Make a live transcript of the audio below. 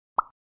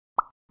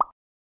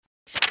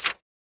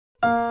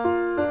Hello,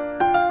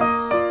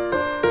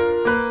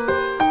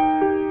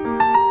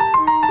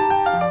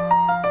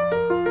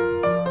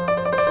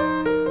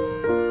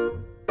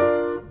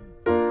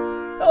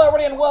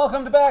 everybody, and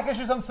welcome to Back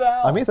Issues. I'm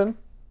Sal. I'm Ethan.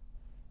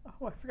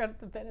 Oh, I forgot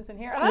that Ben is in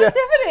here. I'm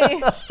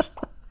Tiffany.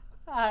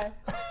 Hi.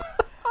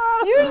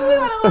 Usually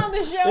when I'm on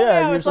the show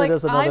now, it's like,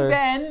 there's another... I'm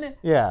Ben,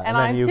 Yeah, and then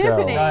I'm you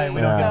Tiffany. Right, we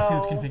don't get to So see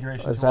this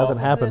configuration This too hasn't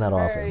often. happened that This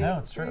is often. very No,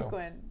 it's true.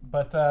 frequent.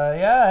 But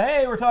yeah,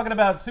 hey, we're talking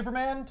about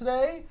Superman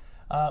today.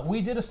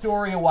 We did a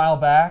story a while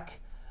back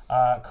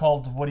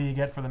called "What Do You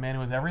Get for the Man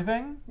Who Is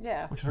Everything?"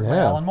 Yeah. which was written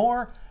by Alan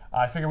Moore.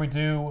 I figure we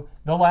do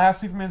the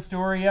last Superman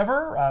story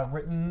ever,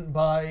 written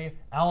by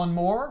Alan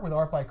Moore with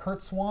art by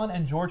Kurt Swan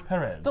and George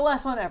Perez. The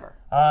last one ever.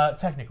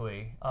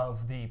 Technically,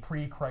 of the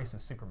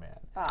pre-Crisis Superman.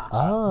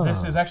 Oh.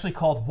 This is actually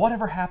called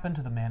 "Whatever Happened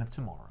to the Man of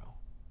Tomorrow."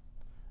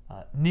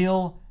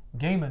 Neil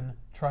Gaiman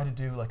tried to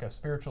do like a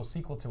spiritual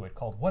sequel to it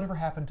called "Whatever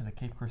Happened to the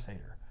Cape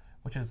Crusader,"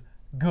 which is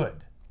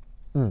good,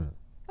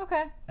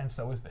 Okay. and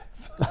so is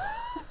this.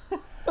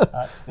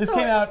 This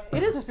came out.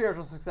 It is a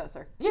spiritual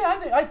successor.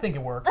 Yeah, I think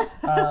it works.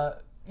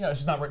 It's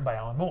just not written by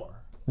Alan Moore,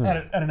 and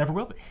it never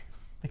will be,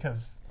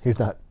 because He's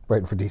not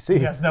writing for DC.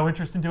 he has no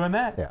interest in doing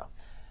that.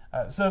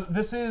 Yeah. So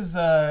this is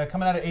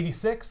coming out of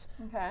 '86.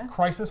 Okay.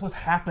 Crisis was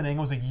happening.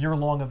 It was a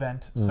year-long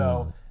event,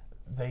 so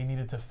they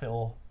needed to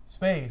fill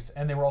space,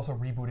 and they were also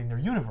rebooting their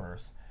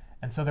universe.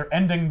 And so they're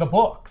ending the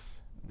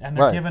books, and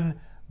they're Right. giving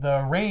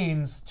the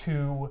reins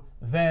to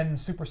then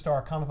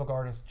superstar comic book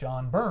artist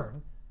John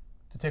Byrne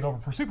to take over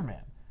for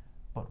Superman.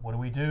 But what do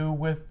we do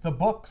with the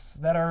books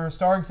that are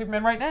starring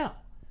Superman right now?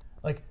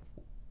 Like,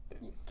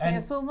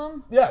 Cancel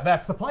them? yeah,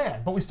 that's the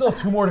plan. But we still have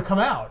 2 more to come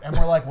out. And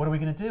we're like, what are we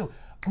going to do?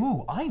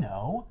 Ooh, I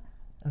know.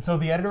 And so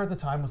the editor at the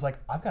time was like,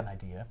 I've got an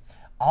idea.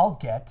 I'll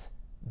get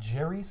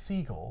Jerry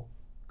Siegel,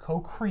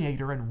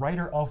 co-creator and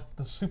writer of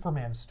the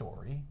Superman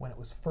story when it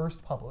was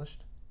first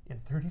published in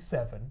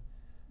 '37,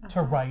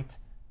 to write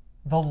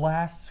the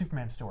last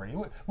Superman story.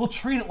 We'll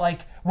treat it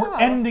like we're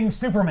ending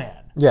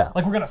Superman. Yeah.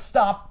 Like we're going to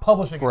stop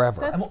publishing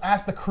Forever. it. And we'll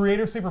ask the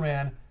creator of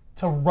Superman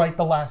to write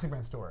the last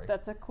Superman story.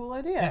 That's a cool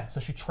idea. Yeah, so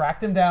she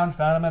tracked him down,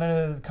 found him at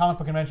a comic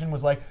book convention,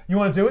 was like, you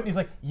want to do it? And he's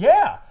like,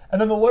 yeah. And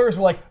then the lawyers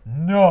were like,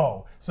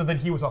 no. So then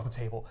he was off the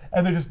table.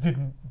 And they just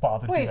didn't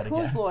bother to do Wait, that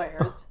whose again.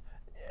 lawyers?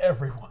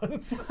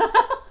 Everyone's.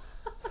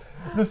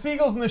 The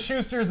Siegels and the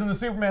Schusters and the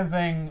Superman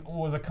thing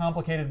was a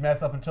complicated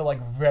mess up until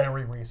like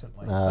very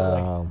recently.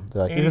 So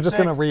They're like, you're just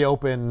going to 86.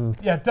 reopen.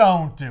 Yeah,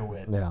 don't do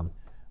it. Yeah.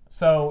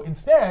 So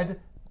instead,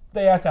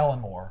 they asked Alan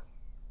Moore.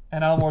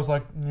 And Alan Moore's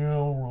like, yeah,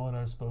 all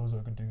right, I suppose I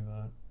could do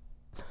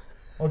that.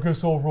 I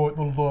guess I'll write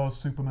the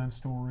last Superman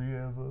story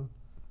ever.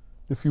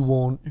 If you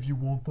want. If you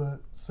want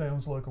that.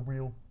 Sounds like a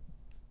real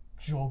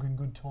jogging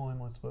good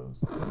time, I suppose.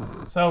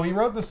 So he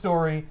wrote the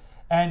story,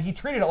 and he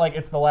treated it like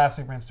it's the last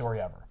Superman story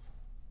ever.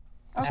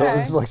 So Okay.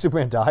 this is like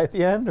Superman die at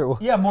the end? Or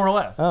what? Yeah, more or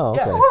less. Oh,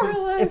 okay. Yeah, More it's,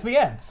 or it's- it's the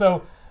end.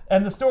 So,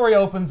 and the story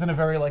opens in a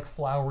very like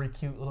flowery,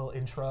 cute little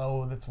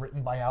intro that's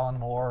written by Alan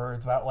Moore.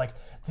 It's about like,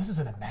 this is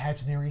an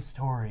imaginary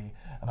story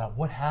about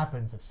what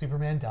happens if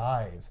Superman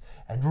dies.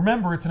 And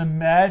remember, it's an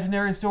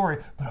imaginary story,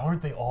 but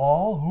aren't they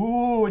all?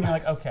 Ooh, and you're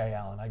like, okay,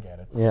 Alan, I get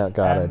it. Yeah,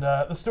 got and, it.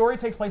 the story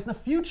takes place in the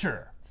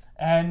future,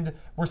 and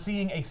we're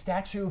seeing a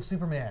statue of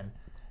Superman,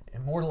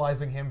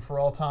 immortalizing him for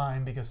all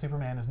time because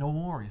Superman is no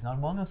more. He's not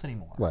among us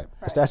anymore. Right.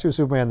 A statue of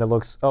Superman that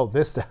looks. Oh,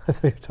 this.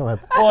 You're talking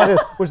about,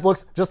 this, which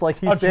looks just like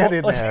he's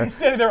standing Like, there. He's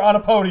standing there on a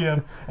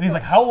podium, and he's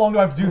like, "How long do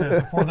I have to do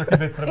this before they're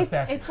convinced that I'm a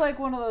statue?" It's like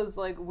one of those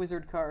like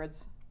wizard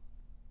cards.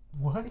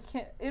 What?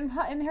 Can't, in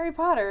Harry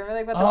Potter, remember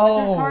like about the Oh.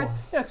 wizard cards? You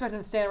don't expect him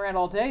to stand around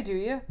all day, do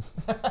you?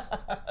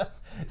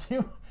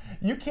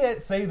 You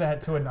can't say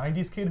that to a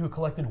 '90s kid who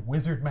collected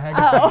Wizard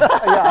magazine.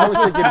 Yeah, I was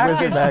thinking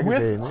Wizard Packaged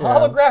magazine. with yeah.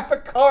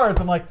 holographic cards.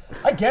 I'm like,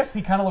 I guess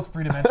he kind of looks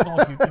 3-dimensional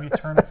if you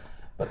turn it.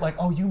 But like,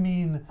 oh, you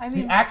mean, I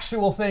mean- the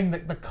actual thing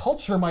that the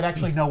culture might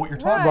actually know what you're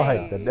talking about?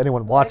 Right. That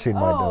anyone watching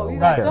might know. you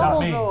Right, got not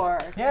me.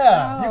 Dumbledore.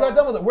 Yeah, you got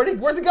Oh. Dumbledore.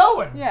 Where's he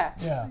going? Yeah.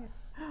 Yeah.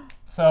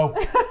 So,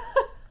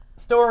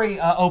 story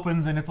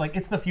opens and it's like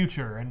it's the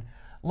future, and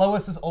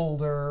Lois is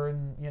older,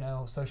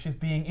 and so she's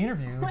being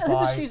interviewed I like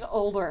by that she's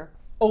older.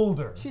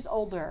 older. She's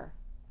older.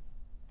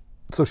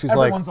 So she's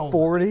Everyone's like older.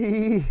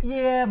 40.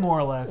 Yeah, more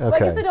or less. Well, I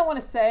guess Okay. they don't want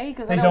to say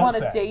because They they don't don't want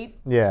to say. date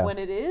Yeah. when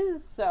it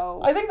is.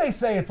 So I think they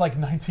say it's like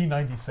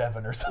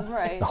 1997 or something.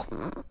 right.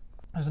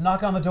 There's a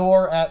knock on the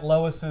door at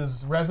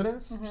Lois's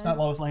residence. She's not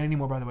Lois Lane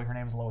anymore, by the way. Her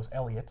name is Lois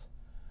Elliott.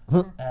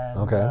 And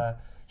Okay.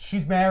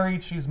 she's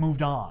married. She's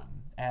moved on.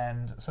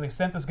 And so they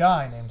sent this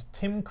guy named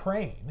Tim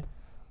Crane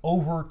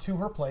over to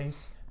her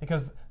place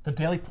because the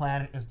Daily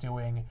Planet is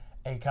doing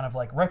a kind of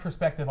like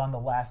retrospective on the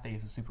last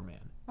days of Superman.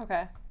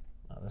 Okay.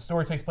 The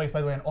story takes place, by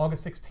the way, on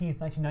August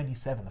 16th,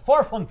 1997, the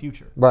far-flung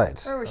future.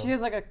 Right. Or she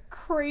has like a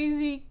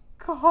crazy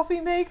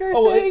coffee maker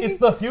Oh, thing. it's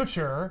the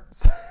future,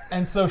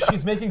 and so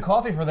she's making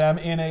coffee for them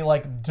in a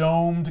like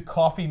domed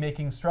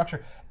coffee-making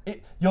structure.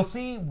 You'll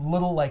see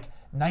little like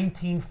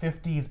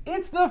 1950s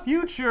 "It's the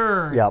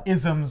future" Yep.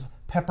 isms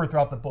peppered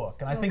throughout the book.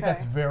 And I think Okay.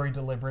 that's very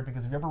deliberate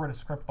because if you ever read a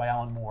script by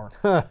Alan Moore,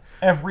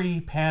 every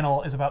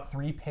panel is about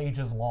 3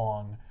 pages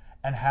long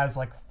and has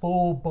like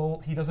full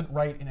bold. He doesn't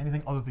write in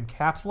anything other than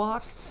caps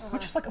lock,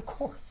 which is like, of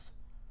course.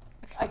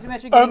 I can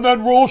imagine. And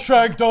then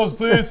Rorschach does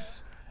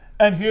this,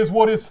 and here's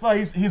what his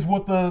face, here's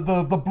what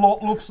the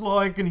blot looks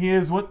like, and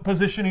here's what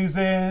position he's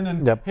in,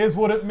 and Yep. here's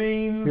what it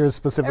means. Here's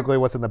specifically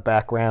what's in the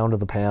background of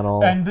the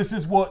panel. And this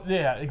is what,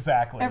 yeah,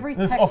 exactly. Every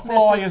this, text a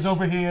fly message- is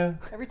over here.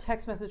 every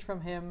text message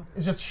from him.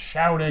 He's just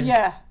shouting,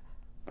 Yeah.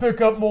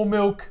 pick up more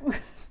milk.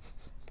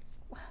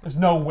 There's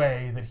no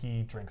way that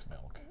he drinks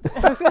milk.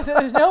 I was gonna say,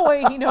 there's no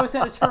way he knows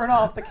how to turn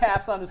off the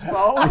caps on his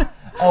phone.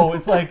 Oh,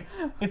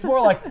 it's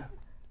more like,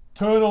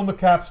 turn on the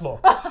caps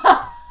lock.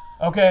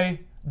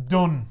 Okay,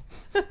 done.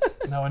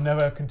 No, I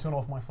never can turn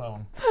off my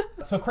phone.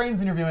 So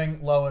Crane's interviewing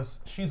Lois.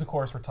 She's, of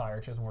course,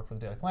 retired. She doesn't work for the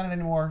Daily Planet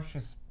anymore.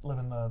 She's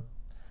living the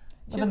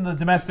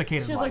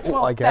domesticated She has life.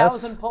 like I guess.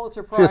 12,000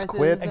 Pulitzer She Prizes. just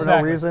quit for no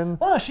Exactly. reason.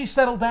 Well, no, she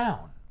settled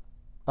down.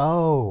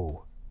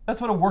 Oh. That's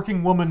what a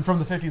working woman from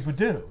the 50s would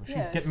do. She'd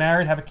Yeah, get she-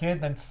 married, have a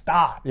kid, then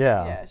stop.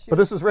 Yeah. Yeah, she But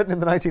this was written in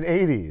the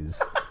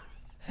 1980s.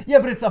 Yeah,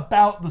 but it's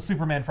about the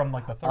Superman from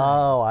like the 30s.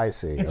 Oh, I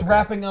see. It's Okay.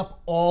 wrapping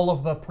up all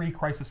of the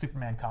pre-Crisis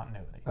Superman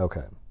continuity.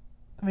 Okay.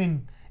 I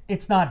mean,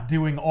 it's not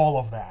doing all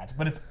of that,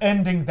 but it's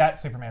ending that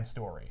Superman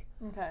story.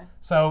 Okay.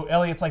 So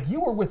Elliot's like,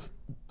 you were with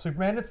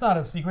Superman. It's not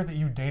a secret that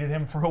you dated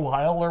him for a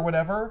while or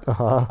whatever.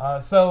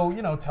 So,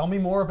 you know, tell me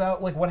more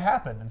about like what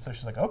happened. And so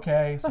she's like,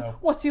 okay. So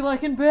What's he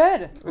like in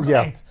bed?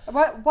 Yeah.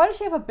 Right. Why does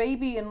she have a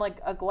baby in like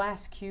a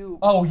glass cube?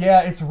 Oh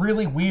yeah, it's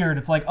really weird.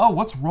 It's like, oh,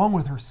 what's wrong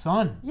with her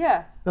son?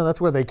 Yeah. No,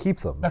 that's where they keep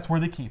them. That's where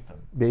they keep them.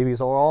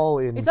 Babies are all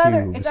in It's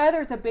cubes.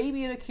 either it's a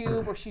baby in a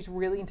cube or she's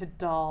really into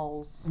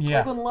dolls. Yeah.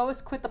 Like when Lois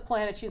quit the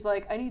planet, she's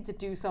like, I need to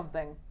do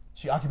something.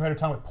 She occupied her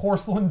time with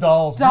porcelain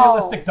dolls, Dolls.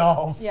 realistic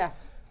dolls. Yeah.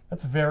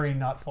 That's very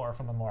not far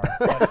from the mark.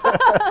 But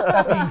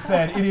that being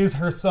said, it is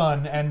her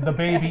son, and the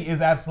baby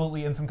is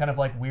absolutely in some kind of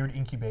like weird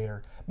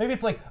incubator. Maybe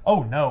it's like,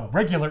 oh no,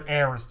 regular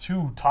air is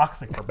too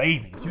toxic for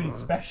babies. You need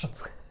special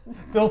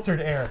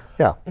filtered air.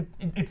 Yeah.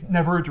 It's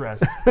never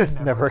addressed. It's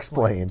Never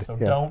explained. So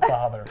Yeah. don't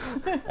bother.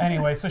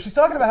 Anyway, so she's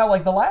talking about how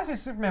like the last days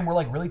of Superman were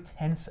like really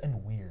tense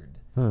and weird,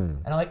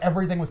 and like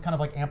everything was kind of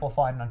like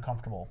amplified and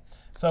uncomfortable.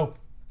 So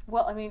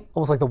Well, I mean,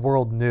 Almost like the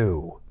world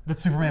knew. that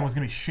Superman was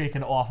going to be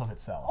shaken off of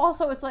itself.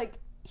 also it's like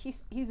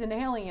he's an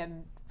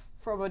alien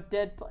from a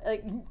dead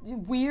like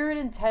weird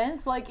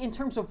intense like in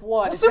terms of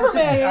what? In terms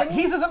of Superman, him?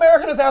 he's as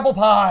American as apple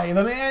pie.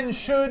 The man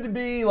should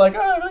be like,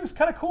 oh, everything's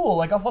kind of cool.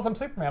 Like, plus I'm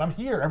Superman. I'm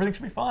here. Everything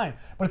should be fine.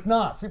 But it's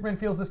not. Superman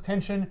feels this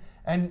tension,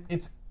 and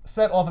it's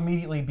set off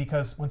immediately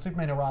because when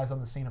Superman arrives on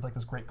the scene of like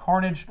this great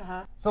carnage,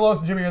 so Lois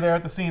and Jimmy are there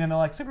at the scene, and they're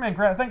like, Superman,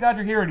 thank God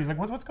you're here. And he's like,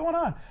 what's going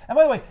on? And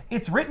by the way,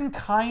 it's written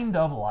kind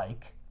of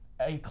like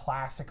a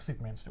classic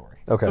Superman story.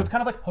 Okay. So it's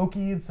kind of like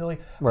hokey and silly.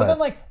 But Right. then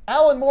like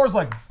Alan Moore's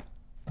like,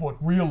 but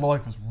real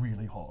life is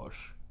really harsh,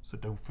 so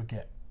don't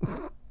forget.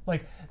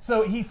 Like,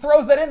 so he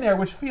throws that in there,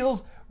 which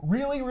feels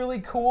really, really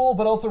cool,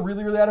 but also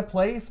really, really out of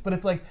place. But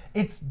it's like,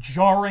 it's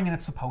jarring and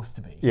it's supposed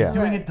to be. Yeah. He's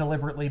doing Right. it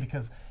deliberately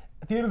because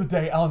at the end of the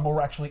day, Alan Moore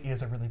actually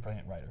is a really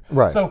brilliant writer.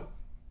 Right. So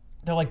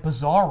they're like,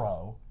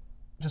 Bizarro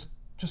just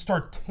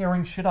start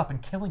tearing shit up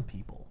and killing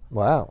people.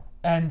 Wow.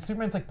 And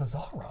Superman's like,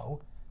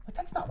 Bizarro? Like,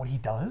 that's not what he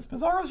does.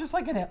 Bizarro's just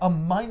like a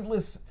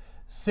mindless,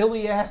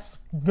 silly-ass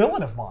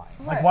villain of mine.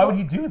 Like, Right, why well, would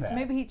he do that?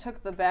 Maybe he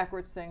took the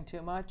backwards thing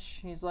too much.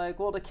 He's like,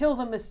 well, to kill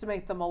them is to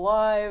make them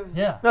alive.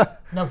 Yeah.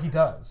 No, he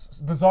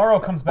does.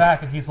 Bizarro comes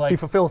back and he's like, He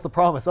fulfills the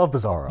promise of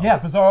Bizarro. yeah,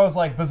 Bizarro's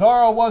like,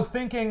 Bizarro was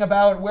thinking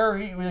about where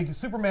like,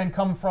 Superman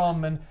come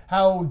from and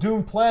how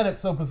doomed planet,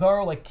 so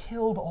Bizarro like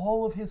killed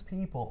all of his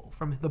people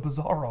from the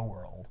Bizarro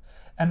world.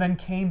 And then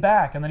came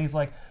back, and then he's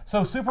like,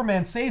 so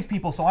Superman saves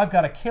people, so I've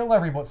got to kill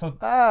everybody. So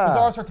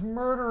Bizarro starts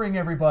murdering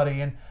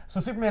everybody, and so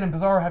Superman and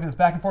Bizarro are having this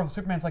back and forth, and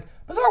Superman's like,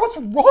 Bizarro, what's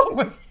wrong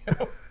with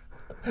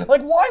you?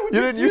 Like, why would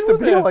you didn't do used to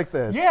be this? like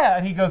this. Yeah,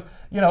 and he goes,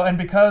 you know, and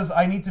because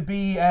I need to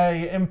be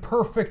a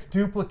imperfect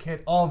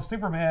duplicate of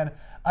Superman,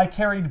 I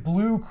carried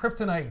blue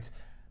kryptonite.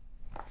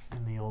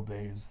 In the old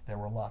days, there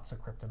were lots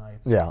of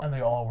kryptonites, Yeah. and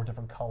they all were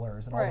different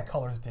colors, and all Right. the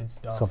colors did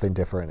stuff. Something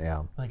different,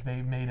 yeah. Like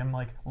they made him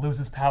like lose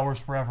his powers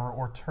forever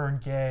or turn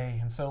gay,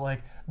 and so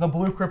like the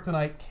blue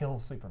kryptonite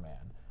kills Superman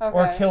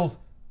or Okay. kills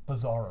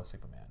Bizarro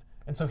Superman,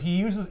 and so he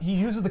uses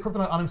the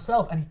kryptonite on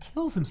himself, and he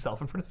kills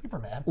himself in front of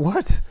Superman,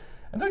 What?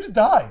 and so he just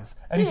dies,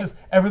 and he's Shit. just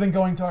everything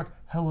going dark.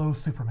 Hello,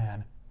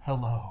 Superman.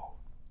 Hello.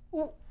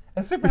 Well,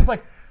 And Superman's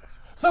like,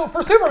 so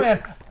for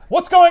Superman,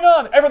 what's going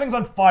on? Everything's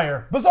on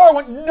fire. Bizarro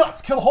went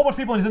nuts, killed a whole bunch of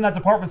people, and he's in that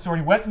department store,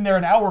 and he went in there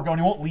an hour ago,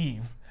 and he won't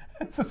leave.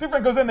 And so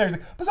Superman goes in there, he's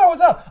like, Bizarro,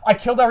 what's up? I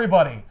killed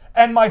everybody,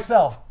 and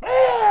myself.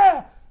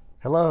 Ah!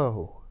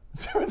 Hello.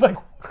 Superman's like,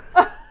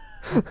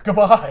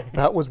 goodbye.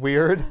 That was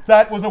weird.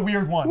 That was a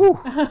weird one.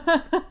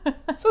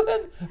 So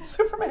then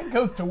Superman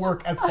goes to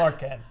work as Clark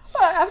Kent.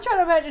 I'm trying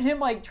to imagine him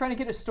like trying to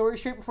get his story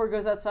straight before he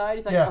goes outside.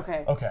 He's like, Yeah,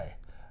 okay.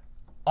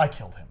 I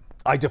killed him.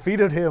 I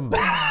defeated him.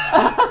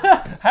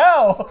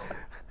 How?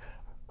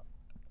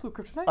 Blue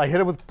kryptonite. I hit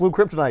him with blue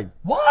kryptonite.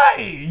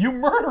 Why? You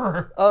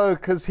murderer.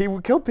 Because he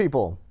killed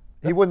people.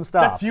 He wouldn't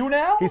stop. That's you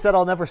now? He said,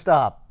 "I'll never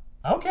stop."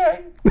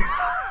 Okay.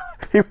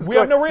 We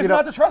have no reason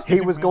not to trust you,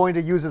 He was Superman. going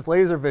to use his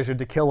laser vision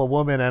to kill a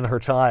woman and her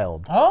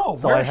child. Oh,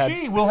 So where's I had-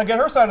 she? We'll get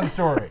her side of the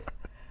story.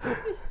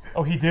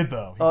 Oh, he did,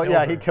 though.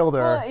 He killed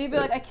her. Well, he'd be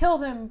like, I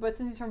killed him, but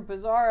since he's from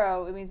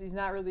Bizarro, it means he's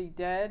not really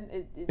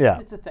dead. Yeah.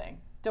 It's a thing.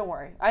 Don't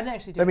worry. I didn't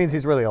actually do That means it.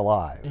 he's really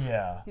alive.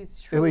 Yeah. He's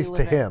truly least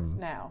to living him.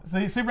 now.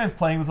 So Superman's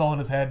playing this all in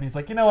his head, and he's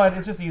like, you know what?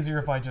 It's just easier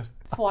if I just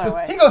Fly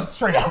away. He goes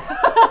straight up.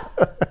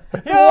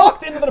 He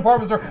walked into the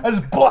department store and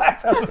just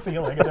blasts out the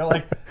ceiling, and they're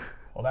like,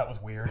 "Well, that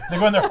was weird." They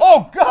go in there.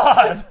 Oh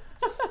God!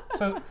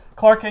 So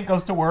Clark Kent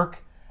goes to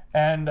work,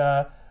 and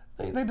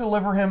they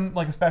deliver him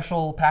like a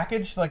special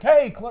package. Like,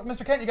 "Hey,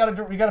 Mr. Kent, you got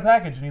a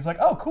package," and he's like,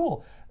 "Oh,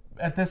 cool."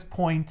 At this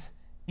point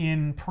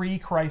in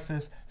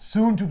pre-crisis,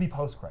 soon to be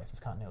post-crisis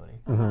continuity,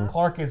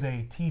 Clark is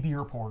a TV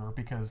reporter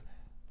because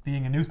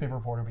being a newspaper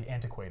reporter would be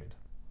antiquated.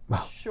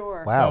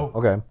 Sure. Wow. So-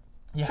 Okay.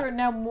 Yeah. Sure,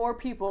 now more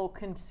people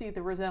can see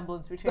the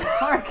resemblance between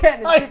Clark Kent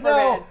and I Superman.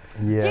 know.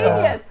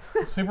 Yeah. Genius.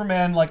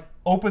 Superman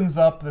opens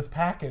up this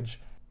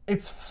package.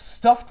 It's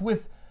stuffed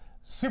with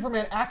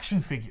Superman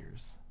action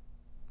figures,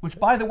 which,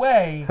 by the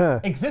way,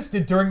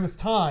 existed during this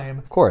time.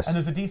 Of course. And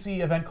there's a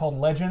DC event called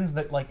Legends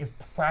that is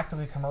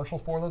practically commercial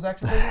for those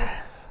action figures.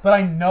 But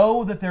I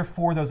know that they're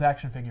for those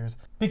action figures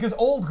because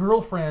old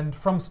girlfriend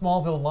from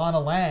Smallville, Lana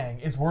Lang,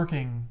 is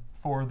working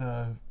for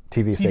the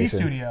TV station.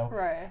 studio.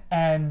 Right.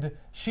 And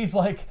she's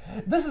like,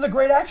 "This is a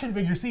great action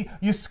figure. See,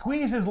 you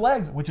squeeze his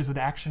legs," which is an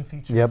action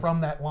feature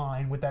from that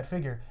line with that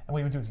figure. And what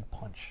he would do is he'd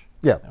punch.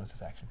 Yeah. That was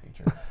his action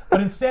feature.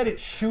 But instead, it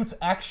shoots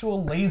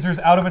actual lasers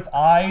out of its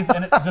eyes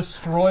and it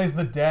destroys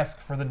the desk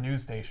for the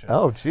news station.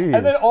 Oh, geez.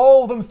 And then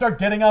all of them start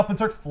getting up and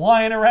start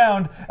flying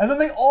around. And then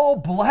they all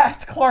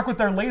blast Clark with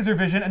their laser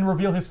vision and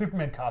reveal his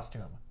Superman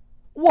costume.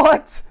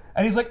 What?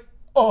 And he's like,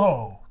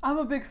 "Oh." I'm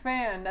a big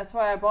fan. That's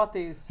why I bought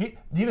these. He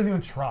doesn't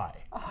even try.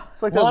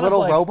 It's like those Lana's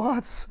little like-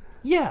 robots?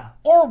 Yeah.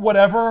 Or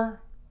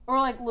whatever. Or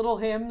like little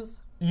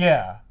hymns.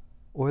 Yeah.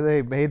 Were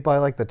they made by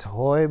like the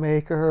toy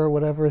maker or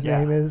whatever his Yeah.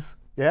 name is?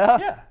 Yeah?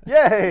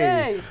 Yeah. Yay!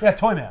 Yay. Yeah,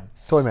 Toyman.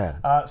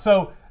 Toyman.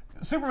 So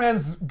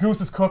Superman's goose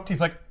is cooked. He's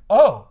like,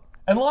 "Oh."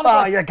 And Lana's Ah,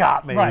 like, you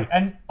got me. right.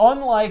 And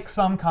unlike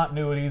some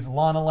continuities,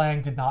 Lana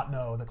Lang did not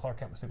know that Clark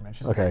Kent was Superman.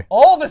 She's Okay. like,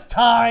 "All this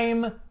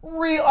time?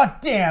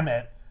 Damn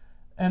it."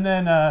 And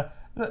then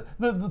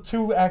the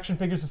two action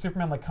figures of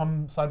Superman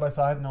come side by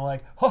side and they're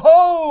like, "Ho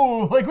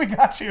ho! We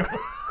got you."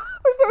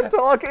 They start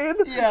talking.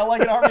 Yeah,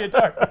 like an army of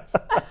darkness.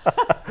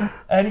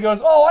 And he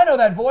goes, "Oh, I know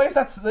that voice.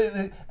 That's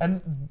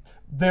and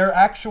they're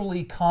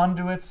actually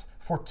conduits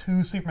for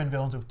two Superman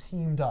villains who've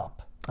teamed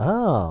up: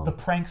 Oh. the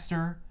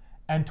Prankster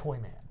and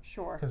Toyman,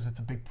 Sure. because it's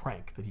a big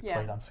prank that he Yeah.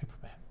 played on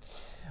Superman.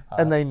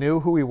 And they knew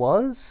who he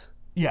was?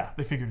 Yeah,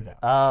 they figured it out.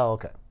 Oh,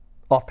 okay.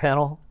 Off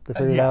panel? They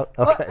figured yeah. it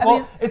out? Okay. I Well,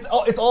 mean-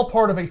 it's all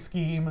part of a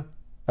scheme,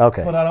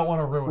 okay. but I don't want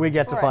to ruin We it.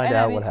 get to Right. find and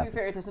out I mean, what to happened. be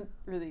fair, it doesn't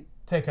really.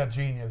 Take a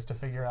genius to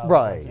figure out.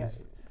 Right.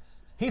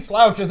 He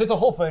slouches. It's a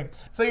whole thing.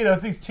 So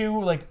it's these two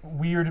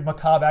weird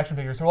macabre action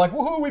figures who are like,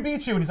 "Woohoo, we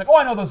beat you!" And he's like, "Oh,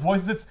 I know those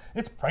voices.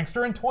 It's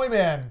Prankster and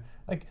Toyman.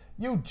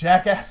 You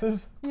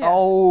jackasses." Yeah.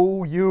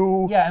 Oh,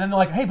 you. Yeah, and then they're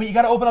like, "Hey, but you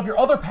got to open up your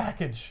other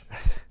package."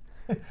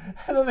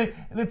 And then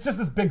it's just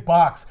this big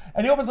box,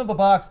 and he opens up the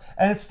box,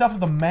 and it's stuffed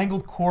with a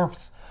mangled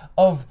corpse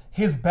of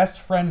his best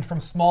friend from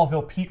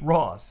Smallville, Pete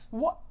Ross.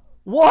 What?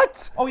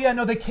 What? Oh yeah,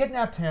 no, they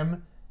kidnapped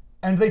him,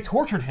 and they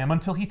tortured him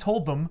until he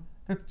told them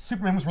that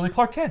Superman was really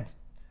Clark Kent.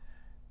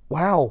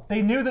 Wow.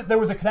 They knew that there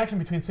was a connection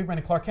between Superman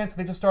and Clark Kent, so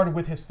they just started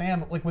with his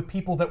family, with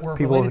people that were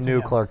People who related to knew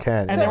him. Clark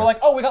Kent. And they were like,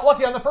 "Oh, we got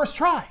lucky on the first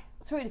try."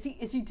 So wait,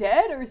 is he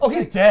dead or is Oh, he?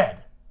 he's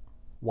dead.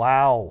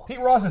 wow. Pete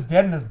Ross is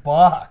dead in his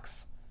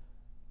box.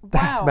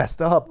 That's Wow.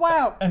 messed up.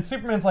 Wow. And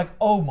Superman's like,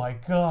 "Oh my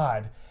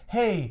God,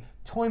 hey,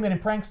 Toyman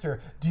and Prankster,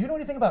 do you know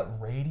anything about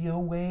radio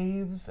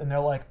waves?" And they're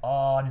like,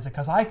 "Oh," and he's like,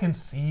 "'Cause I can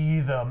see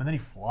them." And then he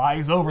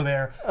flies over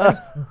there and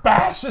just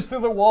bashes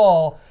through the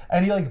wall,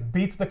 and he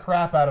beats the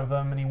crap out of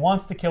them, and he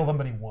wants to kill them,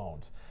 but he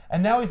won't.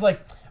 And now he's like,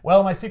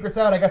 "Well, my secret's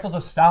out. I guess I'll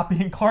just stop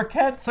being Clark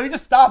Kent." So he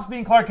just stops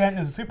being Clark Kent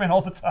and is Superman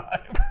all the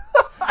time.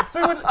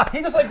 So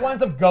he just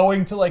winds up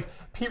going to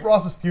Pete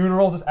Ross's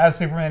funeral just as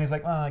Superman. He's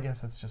like, "Oh, I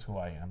guess that's just who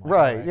I am."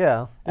 Right,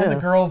 yeah. And yeah.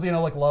 the girls,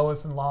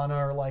 Lois and Lana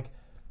are like,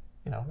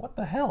 what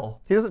the hell?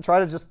 He doesn't try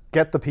to just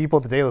get the people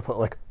at the Daily put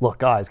look,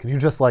 guys, can you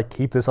just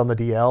keep this on the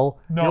DL?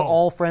 No. You're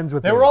all friends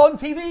with They me. were all on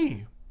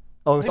TV.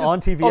 Oh, it was on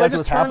TV they as it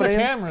was just turned happening?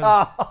 the cameras.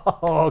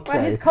 Oh, okay.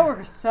 Wow, his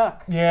coworkers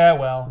suck. Yeah,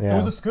 well, Yeah. it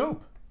was a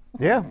scoop.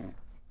 Yeah.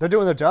 They're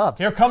doing their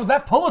jobs. Here comes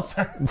that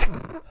Pulitzer.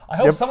 I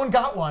hope Yep. someone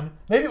got one.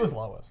 Maybe it was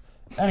Lois.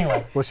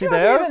 Anyway, Was she She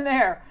wasn't there? even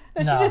there.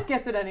 No, No. she just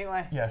gets it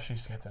anyway. yeah, she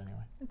just gets it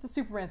anyway. It's a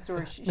Superman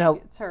story. She Now-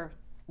 gets her.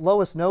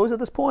 Lois knows at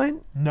this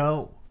point?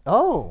 No.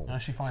 Oh. No,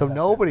 she finds so out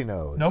nobody too.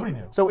 knows. Nobody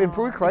knew. So in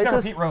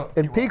pre-crisis, Except for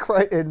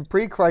Pete in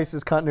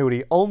pre-crisis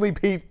continuity, only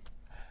Pete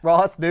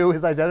Ross knew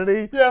his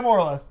identity Yeah, more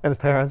or less. and his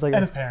parents, I And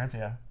guess. his parents,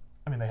 yeah.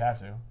 I mean, they have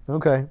to.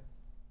 Okay.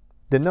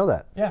 Didn't know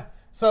that. Yeah.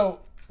 So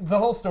the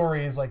whole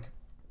story is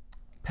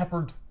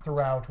peppered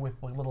throughout with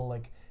like little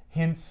like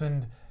hints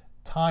and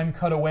time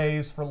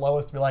cutaways for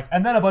Lois to be like,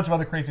 and then a bunch of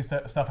other crazy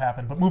stuff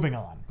happened. But moving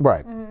on.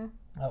 Right.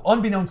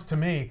 Unbeknownst to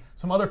me,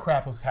 some other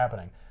crap was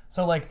happening.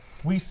 So like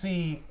we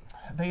see,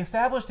 they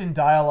established in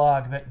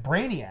dialogue that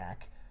Brainiac,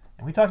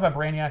 and we talked about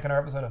Brainiac in our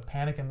episode of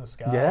Panic in the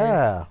Sky.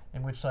 Yeah.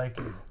 In which like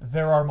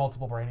there are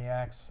multiple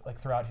Brainiacs like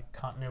throughout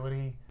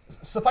continuity.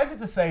 Suffice it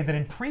to say that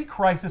in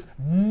pre-crisis,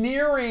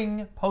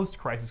 nearing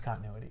post-crisis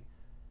continuity,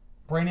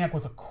 Brainiac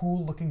was a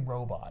cool-looking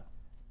robot.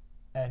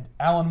 And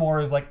Alan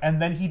Moore is like,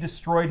 and then he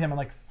destroyed him and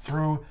like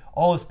threw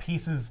all his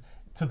pieces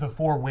to the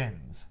four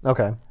winds.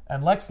 Okay.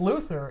 And Lex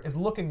Luthor is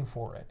looking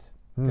for it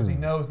because he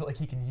knows that like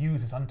he can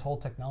use his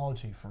untold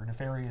technology for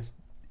nefarious,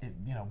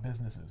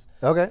 businesses.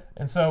 Okay.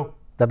 And so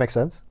That makes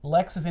sense.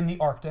 Lex is in the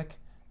Arctic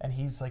and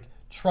he's like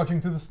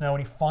trudging through the snow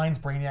and he finds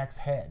Brainiac's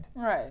head.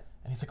 Right.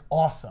 And he's like,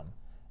 awesome.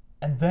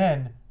 And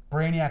then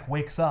Brainiac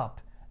wakes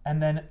up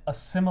and then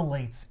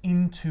assimilates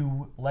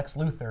into Lex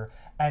Luthor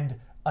and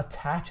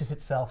attaches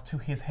itself to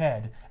his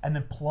head and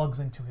then plugs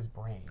into his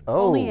brain.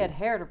 Oh. Only he had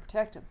hair to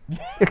protect him.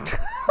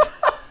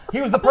 He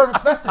was the perfect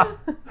specimen.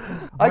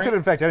 I could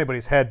infect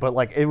anybody's head, but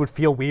like it would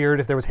feel weird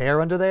if there was hair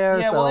under there.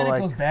 Yeah, so well, and like,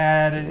 it goes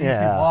bad and it needs to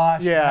be yeah,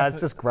 washed. yeah, and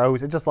it's just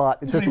gross. It just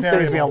just saves me a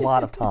variables.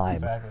 lot of time.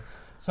 Exactly.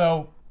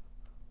 So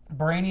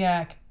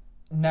Brainiac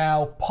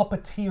now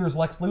puppeteers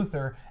Lex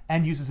Luthor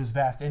and uses his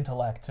vast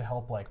intellect to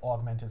help like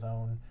augment his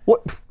own.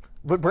 What?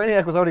 But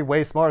Brainiac was already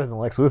way smarter than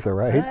Lex Luthor,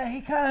 right?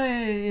 He kind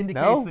of indicates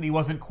No? that he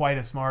wasn't quite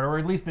as smart, or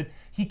at least that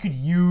he could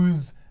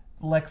use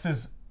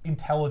Lex's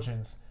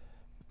intelligence.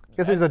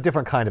 Because he's a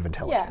different kind of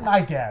intelligence. Yeah.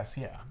 I guess,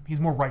 yeah. He's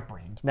more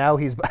right-brained. Now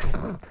he's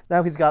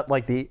got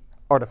like the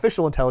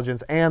artificial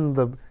intelligence and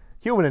the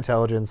human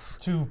intelligence.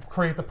 To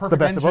create the perfect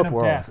best of engine both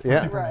worlds, death for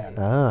yeah. Superman.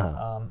 Right.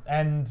 Ah.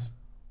 And,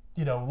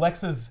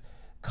 Lex's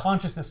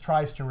consciousness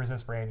tries to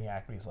resist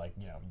Brainiac, but he's like,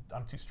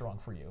 I'm too strong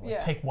for you. Like, Yeah.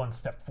 take one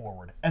step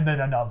forward, and then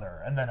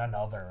another, and then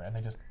another, and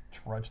they just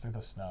trudge through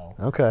the snow.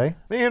 Okay.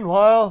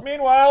 Meanwhile,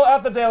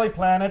 At the Daily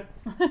Planet,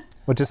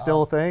 which is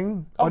still a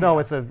thing. Oh no,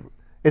 yeah.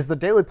 Is the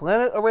Daily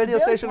Planet a radio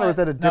Daily station or is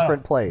that a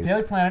different place?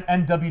 Daily Planet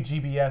and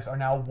WGBS are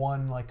now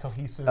one like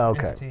cohesive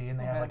Okay. entity, and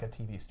they have Okay. like a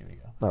TV studio.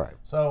 All right.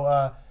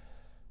 So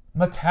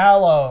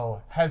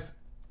Metallo has.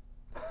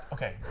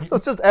 Okay. So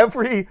it's just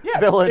every Yeah,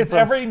 villain. it's from-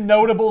 every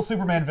notable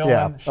Superman villain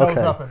Yeah, shows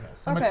okay. up in this.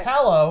 So Okay.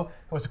 Metallo,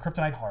 who has a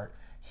kryptonite heart,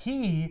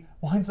 he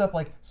winds up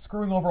like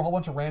screwing over a whole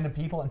bunch of random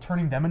people and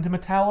turning them into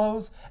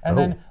Metallos, and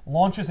Oh. then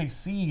launches a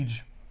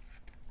siege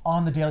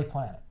on the Daily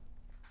Planet.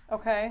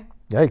 Okay.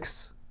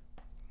 Yikes.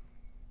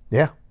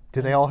 Yeah.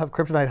 Do they all have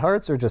kryptonite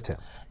hearts or just him?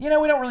 We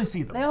don't really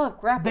see them. They all have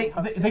grappling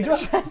hooks in They their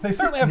do. chests. They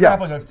certainly have Yeah,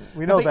 grappling hooks.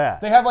 we but know they, that.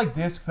 They have like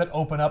discs that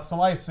open up.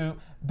 So I assume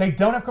they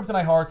don't have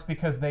kryptonite hearts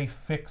because they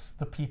fix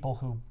the people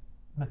who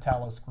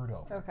Metallo screwed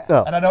over. Okay.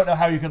 Oh. And I don't know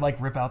how you could like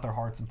rip out their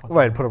hearts and put them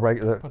Right, put a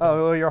regular.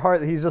 Oh, well, your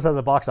heart. He just has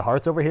a box of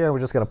hearts over here. We're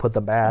just gonna put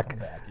them back.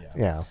 back. Yeah.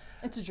 Yeah.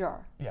 It's a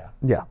jar. Yeah.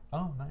 Yeah.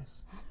 Oh,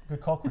 nice.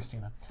 Good call,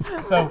 Christina.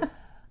 So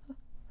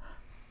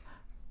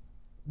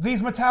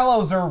these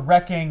Metallos are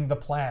wrecking the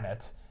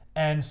planet,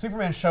 and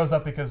Superman shows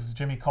up because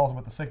Jimmy calls him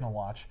with the signal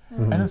watch.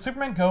 And then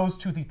Superman goes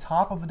to the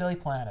top of the Daily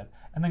Planet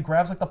and then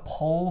grabs like the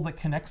pole that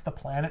connects the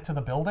planet to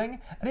the building,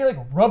 and he like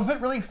rubs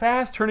it really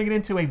fast, turning it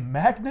into a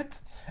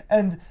magnet,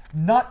 and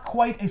not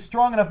quite a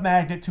strong enough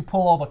magnet to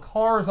pull all the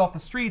cars off the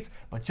streets,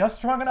 but just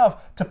strong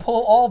enough to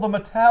pull all the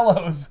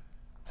Metallos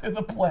to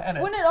the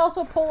planet. Wouldn't it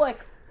also pull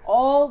like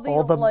all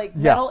the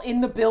yeah. metal in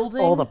the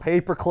building? All the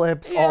paper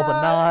clips, all the Yeah,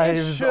 it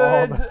knives.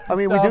 All should, the, I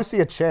mean, we do stuff. see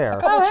a chair.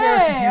 A couple Oh,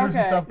 chairs, hey, computers, and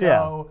okay. stuff Yeah.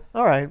 go.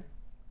 All right.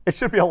 It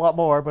should be a lot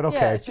more, but Yeah,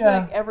 okay. it should Yeah.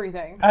 be like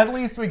everything. At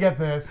least we get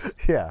this.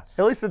 Yeah.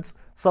 At least it's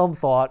some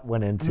thought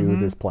went into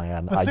this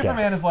plan. But I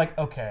Superman guess. is like,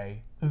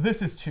 okay,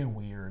 this is too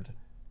weird.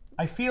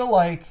 I feel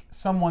like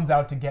someone's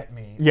out to get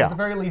me. Yeah. At the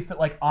very least, that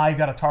like I've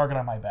got a target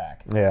on my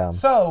back. Yeah.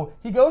 So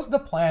he goes to the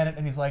planet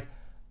and he's like,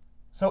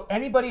 so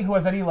anybody who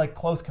has any like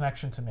close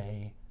connection to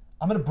me,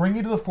 I'm gonna bring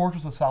you to the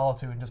Fortress of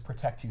Solitude and just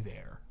protect you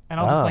there. And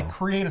I'll just Oh. like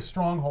create a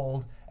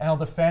stronghold and I'll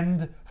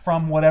defend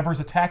from whatever's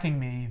attacking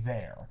me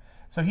there.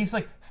 So he's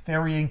like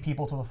ferrying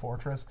people to the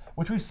fortress,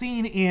 which we've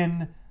seen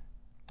in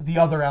the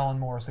other Alan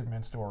Moore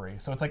Superman story.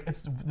 So it's like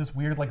it's this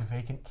weird like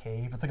vacant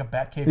cave. It's like a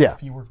bat cave Yeah. with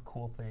fewer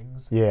cool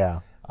things. Yeah.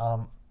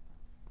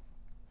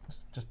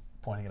 Just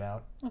pointing it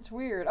out. That's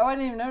weird. Oh, I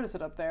didn't even notice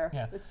it up there.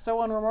 Yeah. It's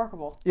so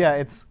unremarkable. Yeah,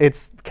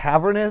 it's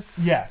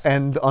cavernous Yes.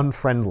 and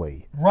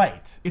unfriendly.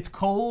 Right. It's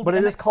cold. But it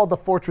and is called the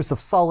Fortress of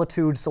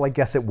Solitude, so I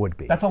guess it would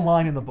be. That's a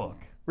line in the book.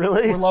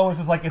 Really? Where Lois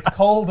is like, it's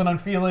cold and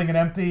unfeeling and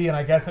empty, and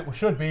I guess it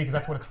should be because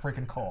that's what it's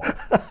freaking called.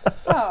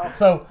 Oh.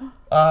 So,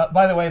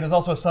 by the way, there's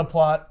also a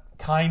subplot,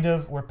 kind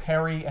of, where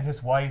Perry and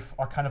his wife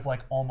are kind of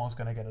like almost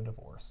going to get a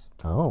divorce.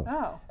 Oh.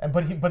 Oh. And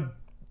but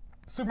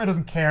Superman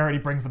doesn't care, and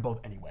he brings them both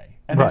anyway,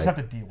 and they just Right.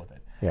 have to deal with it.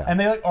 Yeah. And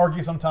they like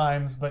argue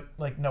sometimes, but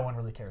like no one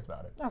really cares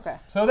about it. Okay.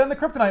 So then the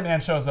Kryptonite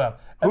Man shows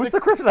up. And Who's the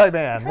Kryptonite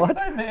Man? What?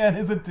 Kryptonite Man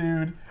is a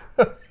dude.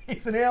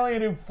 He's an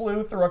alien who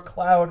flew through a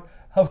cloud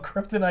of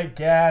kryptonite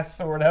gas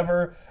or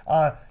whatever.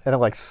 And it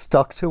like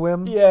stuck to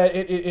him. Yeah,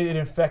 it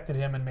infected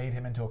him and made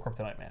him into a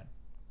kryptonite man.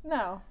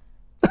 No.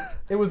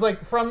 It was like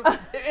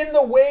in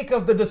the wake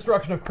of the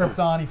destruction of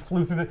Krypton, he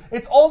flew through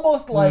it's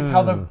almost like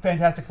how the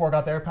Fantastic Four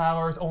got their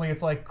powers, only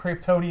it's like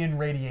Kryptonian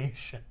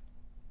radiation.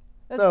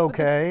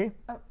 Okay.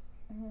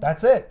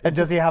 That's it. And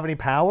does he have any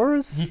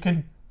powers? He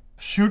can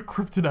shoot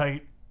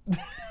kryptonite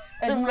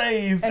And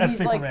rays and at he's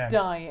Superman. like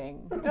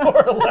dying.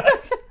 More or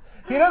less.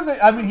 He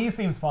doesn't, I mean, he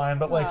seems fine,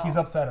 but like No. he's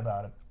upset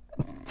about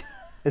it.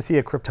 Is he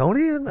a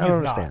Kryptonian? I He's don't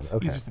understand. not.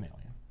 Okay. He's just an alien.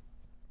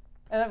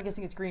 And I'm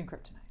guessing it's green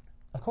kryptonite,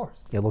 Of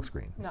course. It looks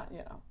green. not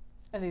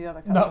any of the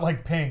other colors. Not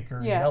like pink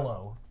or Yeah.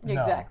 yellow. No.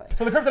 Exactly.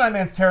 So the Kryptonite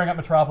Man's tearing up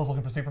Metropolis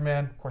looking for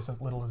Superman. Of course,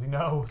 as little as he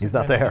knows. He's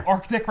not Superman's in there. the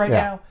Arctic right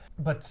Yeah. now.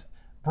 But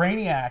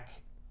Brainiac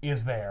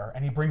is there,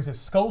 and he brings his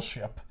skull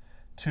ship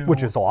to...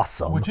 Which is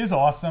awesome. Which is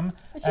awesome.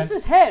 It's just And-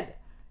 his head.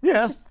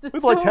 Yeah. It's just- it's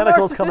With like so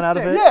tentacles coming out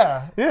of narcissistic. it.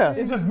 Yeah. Yeah.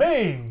 It's just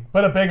me,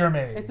 but a bigger me.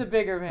 It's a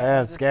bigger man.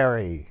 And it's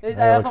scary. It's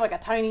It also looks- like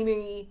a tiny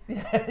me.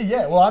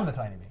 Yeah, well, I'm the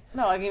tiny me.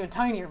 No, like even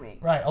tinier me.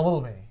 Right, a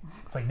little me.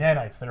 It's like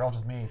nanites. They're all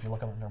just me if you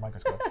look under a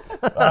microscope.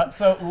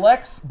 So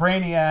Lex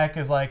Brainiac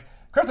is like,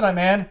 Kryptonite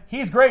Man,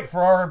 he's great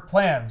for our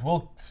plans.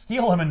 We'll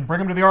steal him and bring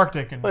him to the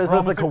Arctic. And Wait, is throw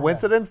him this a in Superman."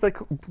 coincidence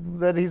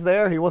that he's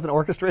there? He wasn't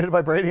orchestrated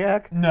by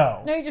Brainiac?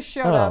 No. No, he just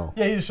showed Oh. up.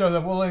 Yeah, he just shows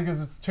up. Well,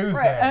 because it's Tuesday.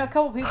 Right, and a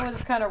couple people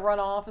just kind of run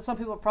off, and some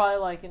people are probably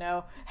like,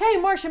 hey,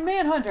 Martian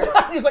Manhunter.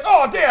 He's like,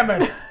 oh, damn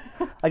it.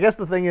 I guess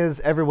the thing is,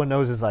 everyone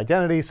knows his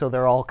identity, so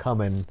they're all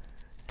coming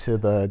to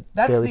the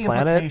That's Daily the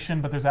Planet.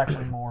 implication, but there's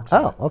actually more to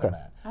Oh, it okay. than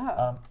that.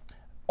 Oh.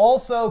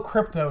 Also,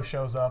 Crypto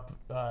shows up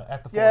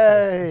at the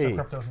fortress. And so Yay.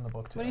 Crypto's in the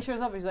book, too. When he shows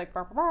up, he's like,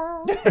 "Bah,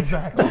 bah, bah."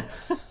 Exactly.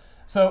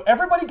 So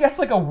everybody gets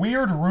like a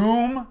weird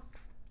room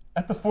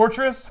at the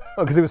fortress.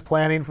 Oh, because he was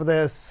planning for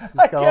this. He's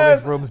I got all guess,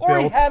 these rooms or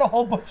he built. had a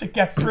whole bunch of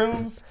guest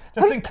rooms,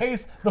 just in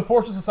case the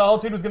Fortress of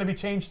Solitude was going to be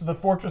changed to the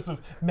Fortress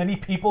of many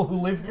people who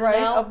live here Right,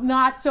 now. of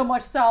not so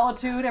much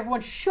solitude. Everyone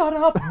shut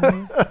up.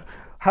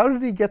 How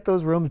did he get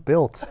those rooms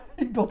built?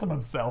 He built them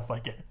himself, I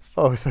guess.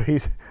 Oh, so he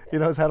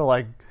knows how to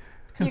like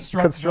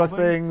construct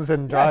buildings. things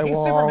and Yeah, he's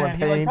drywall Superman.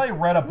 and He like, paint. probably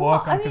read a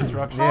book I on mean,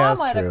 construction. Yeah, Paul that's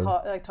might have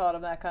true. taught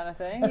him that kind of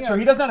thing. That's You true. know,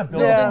 He doesn't know how to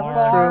build Yeah, a barn.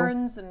 that's true.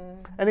 barns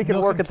and And he can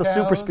work milking at the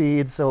super cows.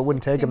 speed, so it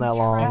wouldn't take him that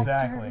long.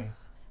 Exactly.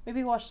 tractors. Maybe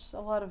he watched a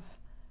lot of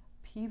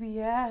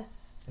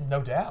PBS.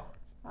 No doubt.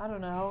 I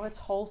don't know. It's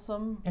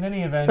wholesome. In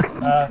any event,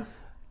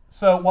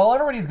 so while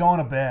everybody's going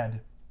to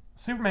bed,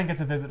 Superman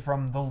gets a visit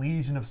from the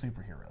Legion of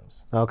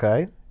Superheroes,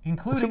 Okay.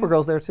 including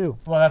Supergirl's there too.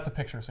 Well, that's a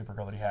picture of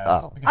Supergirl that he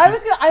has. Oh.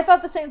 because I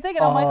thought the same thing,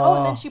 and I'm like, oh,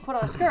 and Oh. then she put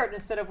on a skirt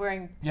instead of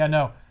wearing. Yeah,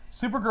 no.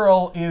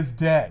 Supergirl is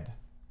dead.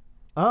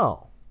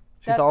 Oh.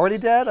 She's That's- already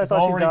dead? I She's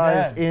thought she already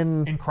dies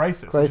dead. in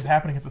Crisis, which Crisis. is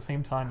happening at the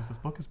same time as this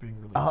book is being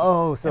released.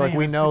 Oh, so In like any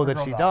we event, know that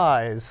Supergirl she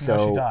dies, No,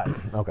 so she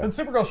dies. Okay. Then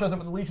Supergirl shows up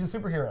with the Legion of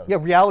Superheroes. Yeah,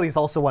 reality's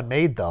also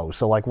unmade though.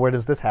 So like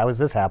how is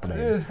this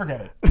happening?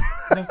 Forget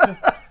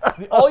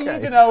it. All you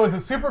need to know is that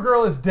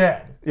Supergirl is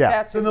dead. Yeah.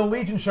 That's So the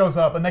Legion shows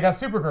up, and they got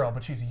Supergirl,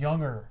 but she's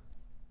younger.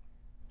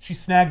 She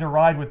snagged a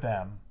ride with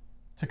them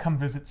to come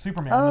visit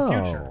Superman in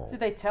the future. Oh. Did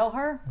they tell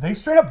her? They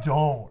straight up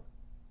don't.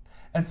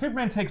 And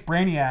Superman takes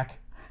Brainiac.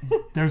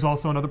 There's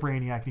also another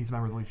Brainiac, and he's a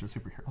member of the Legion of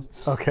Superheroes.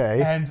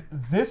 Okay. And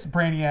this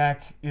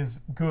Brainiac is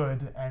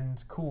good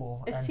and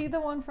cool. Is and, he the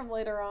one from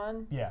later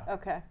on? Yeah.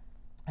 Okay.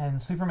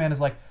 And Superman is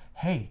like,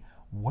 hey,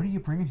 what are you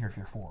bringing her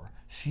here for?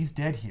 She's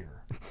dead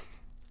here.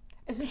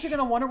 Isn't she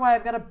gonna wonder why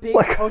I've got a big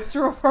Like-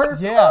 poster of her?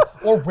 Yeah,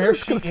 or where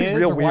she gonna is, seem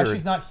real or why weird.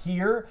 she's not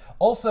here.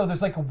 Also,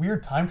 there's like a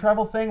weird time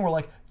travel thing where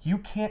like you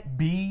can't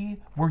be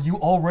where you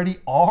already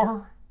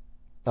are.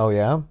 Oh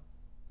yeah.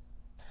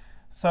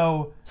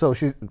 So So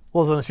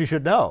then she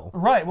should know.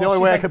 Right, The well, only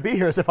she's way I like- could be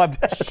here is if I'm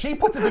dead. she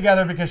puts it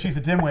together because she's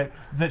a dimwit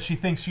that she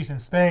thinks she's in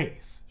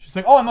space. She's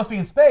like, oh, I must be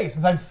in space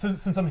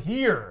since I'm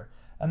here.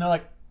 And they're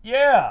like,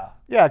 yeah.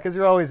 Yeah, because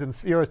you're always talking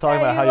Yeah,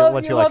 about you how love-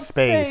 much you you like love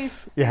space.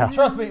 space. Yeah.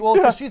 Trust me. Well,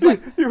 because she's like,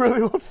 You really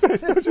love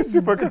space, don't you, it's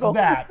Supergirl?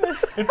 that.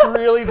 It's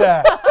really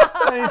that.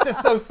 And he's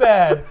just so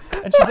sad.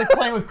 And she's like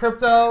playing with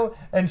Crypto,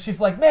 and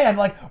she's like, man,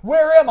 like,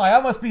 where am I? I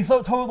must be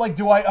so told, like,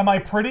 am I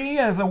pretty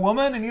as a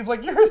woman? And he's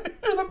like, you're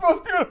the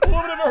most beautiful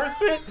woman I've ever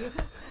seen.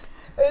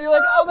 And you're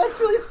like, oh, that's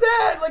really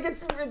sad. Like,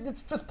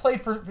 it's just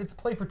played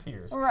for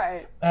tears.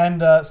 Right.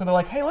 And so they're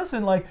like, hey,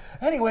 listen, like,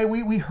 anyway,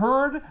 we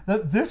heard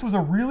that this was a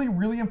really,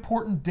 really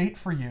important date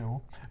for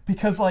you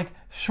because, like,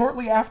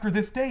 shortly after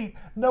this date,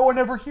 no one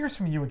ever hears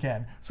from you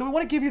again. So we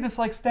want to give you this,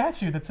 like,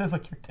 statue that says,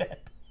 like, you're dead.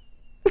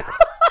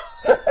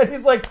 And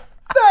he's like,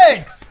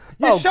 thanks!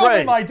 You Oh, showed me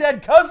great. my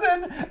dead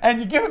cousin, and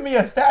you're giving me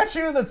a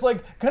statue that's,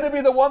 like, going to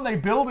be the one they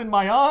build in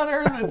my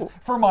honor that's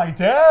for my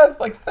death?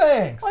 Like,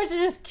 thanks. Why'd you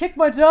just kick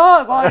my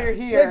dog while you're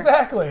here?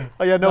 Exactly.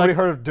 Oh yeah, nobody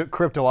heard of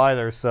Crypto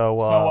either, so,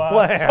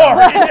 blam.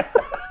 Sorry.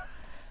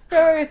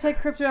 Yeah, we're gonna take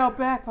Crypto out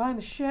back behind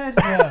the shed.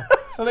 Yeah.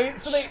 So they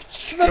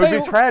It would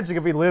be tragic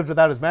if he lived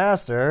without his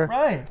master.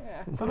 Right.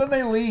 So then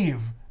they leave,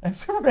 and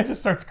Superman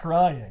just starts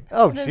crying.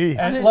 Oh On jeez.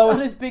 his, Lois-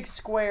 on his big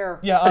square.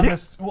 Yeah, on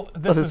this. Well,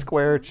 That's this a is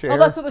square chair. Oh,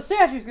 that's where the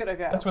statue's gonna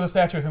go. that's where the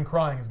statue of him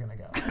crying is going to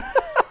go.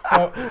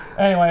 So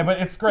anyway, but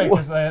it's great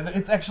because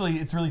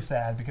it's really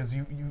sad because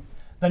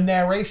the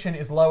narration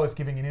is Lois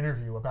giving an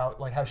interview about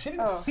like how she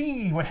didn't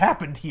see what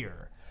happened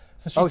here.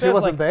 So she says, she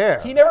wasn't like, there.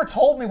 He never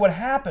told me what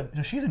happened.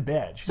 She's in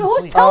bed. She's So who's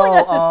asleep. telling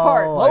us this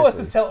part? I Lois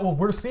see. is telling. Well,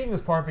 we're seeing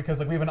this part because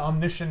like we have an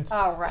omniscient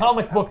Right.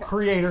 comic book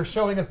creator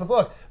showing us the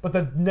book. But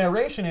the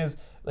narration is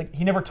like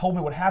he never told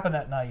me what happened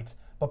that night.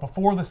 But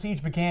before the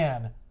siege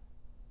began,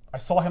 I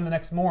saw him the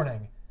next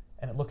morning,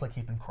 and it looked like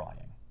he'd been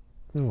crying.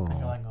 And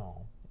you're like,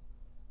 oh.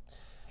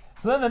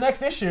 So then the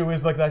next issue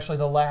is like actually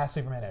the last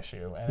Superman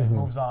issue, and it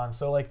moves on.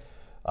 So like,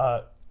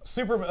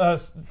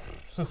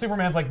 so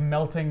Superman's like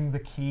melting the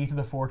key to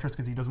the fortress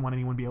because he doesn't want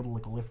anyone to be able to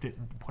like lift it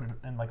and put it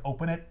and like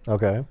open it.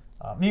 Okay.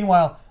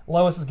 Meanwhile,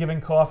 Lois is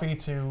giving coffee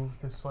to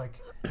this like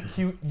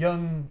cute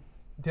young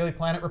Daily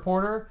Planet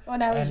reporter. Oh,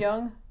 now he's and-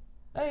 young.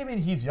 I mean,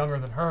 he's younger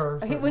than her.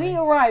 When he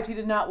arrived, he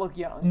did not look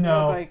young. He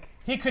no, looked like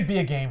he could be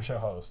a game show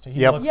host. He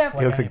Yep. looks Yep. like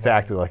He looks anybody.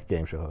 exactly like a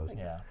game show host.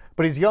 Yeah.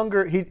 But he's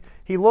younger.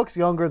 He looks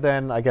younger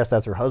than, I guess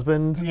that's her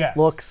husband Yes.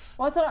 looks.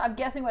 Well, I'm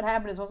guessing what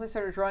happened is once they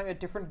started drawing a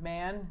different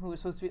man who was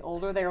supposed to be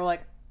older, they were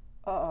like,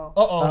 uh-oh.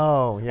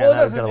 Oh, yeah, Well,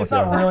 now he's gotta it's look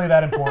not younger. really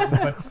that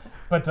important,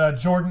 but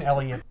Jordan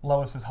Elliott,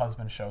 Lois's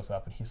husband, shows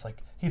up, and he's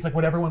like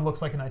what everyone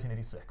looks like in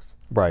 1986.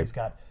 Right. He's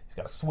got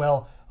a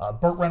swell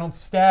Burt Reynolds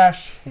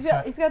stash. He's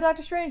got a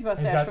Doctor Strange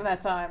mustache got- from that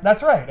time.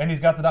 That's right, and he's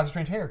got the Doctor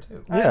Strange hair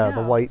too. Yeah,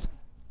 the know. white.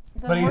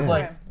 But he's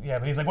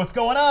like, what's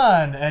going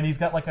on? And he's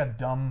got like a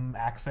dumb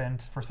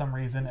accent for some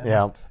reason. And,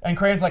 Yeah. And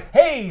Crane's like,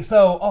 hey,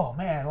 so, oh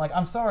man, like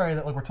I'm sorry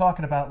that like we're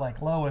talking about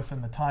like Lois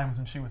and the times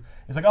and she was.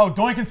 He's like, oh,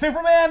 Doink and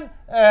Superman,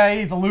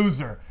 he's a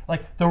loser.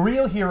 Like the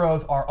real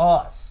heroes are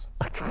us,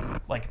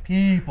 like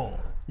people.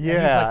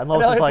 Yeah, and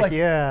Lois is Elliot's like,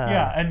 yeah.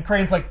 yeah. And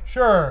Crane's like,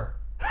 sure.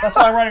 That's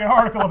why I'm writing an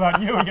article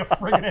about you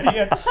friggin'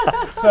 idiot.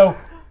 So.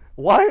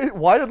 Why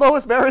did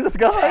Lois marry this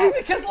guy?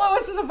 Because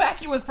Lois is a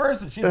vacuous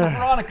person. She's the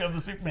Veronica of the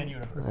Superman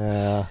universe.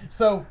 Yeah.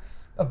 So,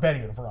 Betty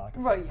and Veronica.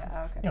 Right,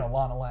 yeah, okay. You know,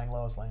 Lana Lang,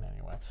 Lois Lane,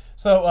 anyway.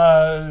 So,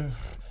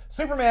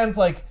 Superman's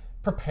like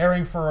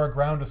preparing for a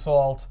ground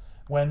assault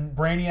when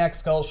Brainiac's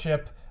skull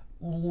ship,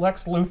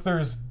 Lex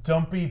Luthor's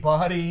dumpy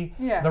body,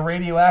 Yeah. the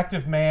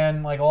radioactive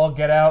man, like all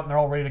get out and they're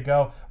all ready to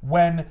go.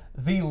 When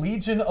the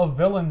Legion of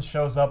Villains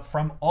shows up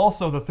from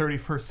also the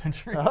 31st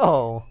century.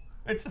 Oh.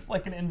 It's just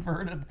like an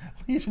inverted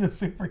Legion of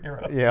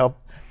Superheroes. Yep.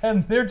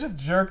 And they're just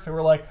jerks who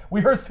were like,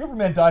 we heard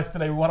Superman dies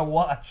today, we want to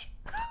watch.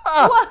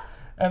 What?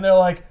 And they're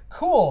like,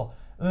 cool.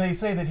 And they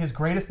say that his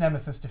greatest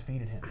nemesis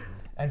defeated him.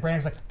 And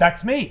Brainiac's like,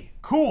 that's me.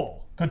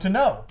 Cool. Good to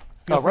know.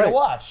 Feel free to right.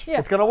 watch. Yeah.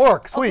 It's gonna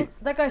work. Sweet. Also,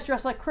 that guy's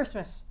dressed like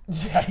Christmas.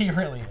 Yeah, he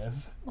really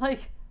is.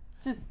 Like,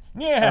 just,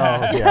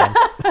 Yeah. Oh,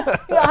 yeah.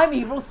 yeah, I'm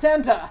evil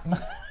Santa.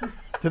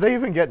 Do they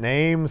even get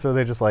names, or are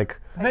they just like,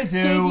 They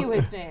do. Gave you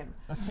his name.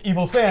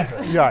 Evil Santa.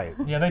 right?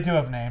 Yeah, they do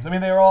have names. I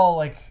mean, they're all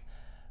like,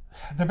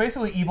 they're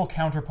basically evil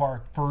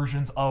counterpart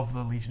versions of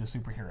the Legion of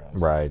Superheroes.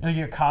 Right. And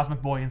you get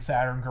Cosmic Boy and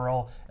Saturn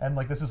Girl, and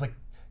like this is like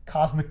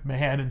Cosmic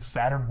Man and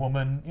Saturn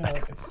Woman. You know,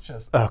 it's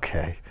just,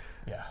 Okay.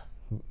 yeah.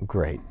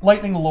 Great.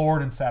 Lightning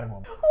Lord and Saturn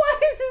Woman. Why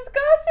is his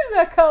costume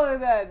that color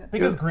then?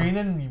 Because green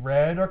and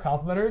red are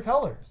complementary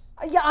colors.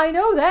 Yeah, I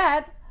know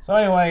that. So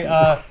anyway,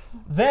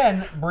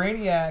 then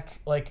Brainiac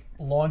like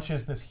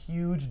launches this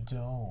huge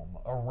dome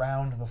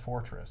around the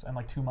fortress and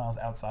like 2 miles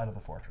outside of the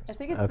fortress. I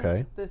think it's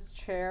Okay. this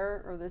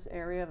chair or this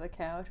area of the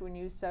couch. When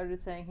you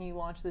started saying he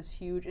launched this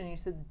huge and you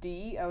said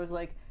D, I was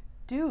like,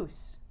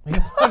 deuce. He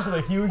launched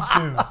a huge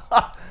deuce.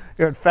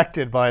 You're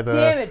infected by the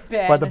Damn it,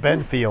 Ben. by the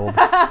Ben field.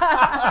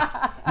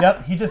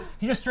 Yep, he just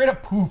straight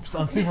up poops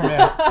on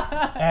Superman,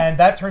 and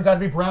that turns out to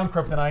be brown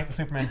kryptonite, and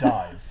Superman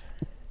dies.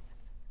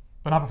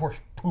 But not before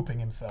pooping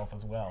himself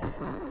as well.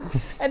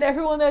 And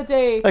everyone that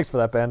day Thanks for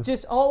that, Ben.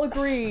 just all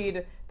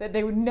agreed that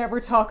they would never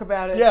talk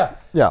about it. Yeah,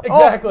 Yeah.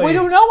 exactly. Oh, we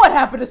don't know what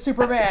happened to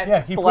Superman.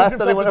 Yeah, he the pooped last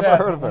himself anyone to ever death,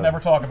 heard but of we'll him. never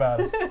talk about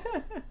it.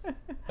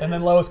 And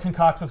then Lois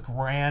concocts this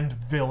grand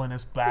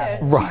villainous Yeah,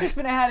 battle. Right. she's just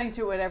been adding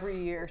to it every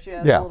year. She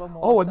has Yeah. a little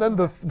more. Oh, and then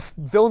the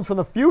villains from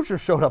the future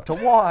showed up to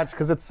watch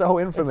because it's so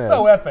infamous. It's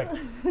so epic.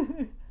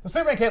 So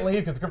Superman can't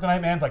leave because the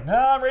Kryptonite Man's like, no,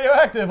 I'm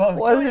radioactive. I'll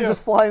Why kill doesn't he you."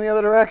 just fly in the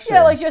other direction?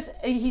 yeah, like just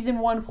he's in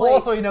one place. Well,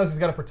 also he knows he's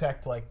got to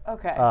protect, like,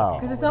 okay, Oh,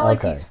 because it's not like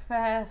okay. he's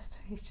fast.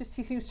 He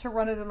seems to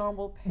run at a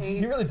normal pace.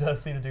 he really does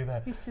seem to do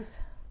that. He's just.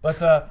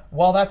 But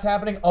while that's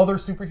happening, other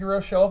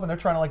superheroes show up and they're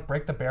trying to like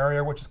break the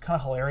barrier, which is kind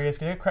of hilarious.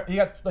 You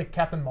got like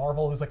Captain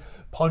Marvel who's like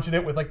punching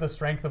it with like the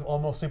strength of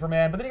almost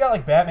Superman, but then you got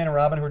like Batman and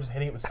Robin who are just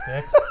hitting it with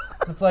sticks.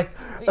 It's like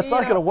That's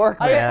not gonna work,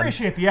 I man.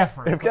 appreciate the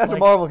effort. If but, Captain like,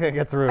 Marvel can't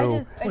get through,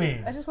 I Please.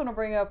 just want to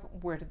bring up,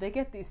 where did they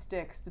get these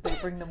sticks? Did they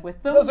bring them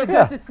with them? Those are-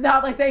 Because Yeah. it's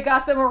not like they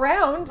got them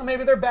around.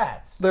 maybe they're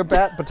bats. they're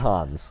bat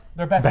batons.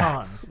 They're Bats.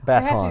 batons.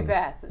 Batons. have to be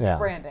bats. It's yeah.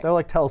 branding. They're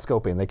like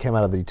telescoping. They came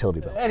out of the utility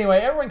belt. Anyway,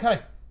 everyone kind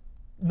of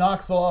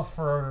knocks off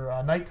for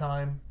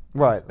nighttime.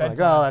 Right. It's Like,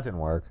 bedtime. oh, that didn't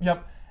work.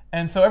 Yep.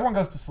 And so everyone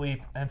goes to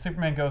sleep, and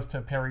Superman goes to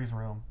Perry's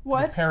room.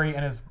 What? Because Perry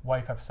and his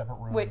wife have separate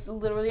rooms. Wait, which is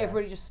literally sad.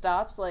 everybody just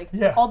stops? Like,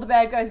 Yeah. all the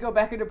bad guys go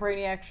back into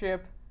Brainiac's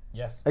ship.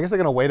 Yes. I guess they're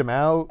gonna wait him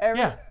out. Every,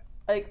 Yeah.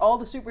 Like, all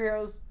the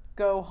superheroes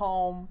go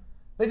home.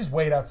 They just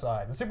wait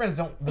outside. The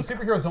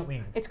superheroes don't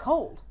leave. It's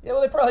cold. Yeah,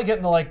 well, they probably get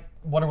into like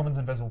Wonder Woman's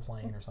invisible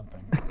plane or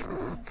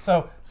something.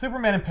 So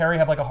Superman and Perry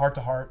have like a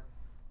heart-to-heart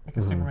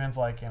because Superman's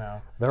like,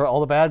 All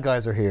the bad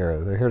guys are here.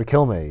 They're here to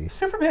kill me.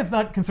 Superman's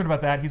not concerned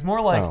about that. He's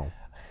more like, Oh.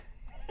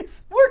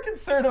 he's more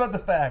concerned about the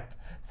fact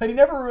that he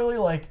never really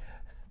like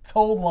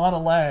told Lana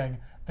Lang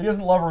that he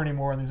doesn't love her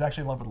anymore and he's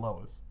actually in love with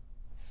Lois.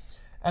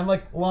 And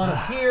like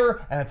Lana's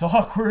here and it's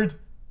awkward.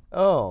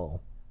 Oh.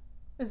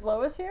 Is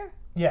Lois here?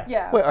 Yeah.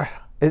 Yeah. Wait,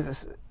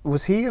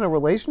 was he in a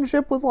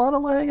relationship with Lana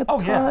Lang at the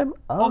time? Yeah.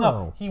 Oh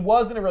no, he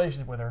was in a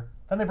relationship with her.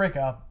 Then they break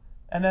up,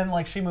 and then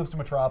like she moves to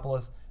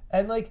Metropolis,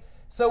 and like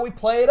so we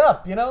play it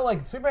up,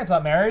 like Superman's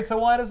not married, so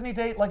why doesn't he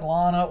date like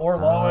Lana or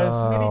Lois?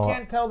 I mean, he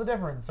can't tell the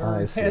difference, or I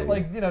he can't,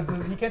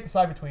 see. he can't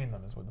decide between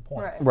them. Is what the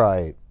point. Right.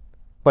 Right.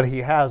 But he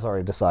has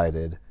already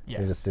decided. He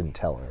Yes. just didn't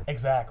tell her.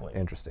 Exactly.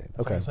 Interesting.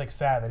 So Okay. he's like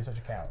sad that he's such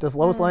a coward. Does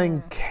Lois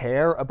Lane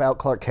care about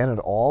Clark Kent at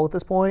all at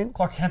this point?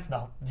 Clark Kent's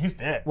not. He's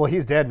dead. Well,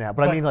 he's dead now,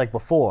 but I mean like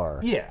before.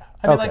 Yeah.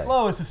 I mean, like Okay.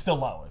 Lois is still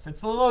Lois. It's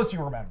the Lois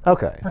you remember.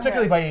 Okay.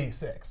 Particularly by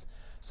 '86.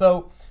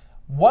 So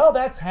while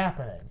that's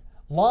happening,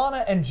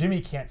 Lana and Jimmy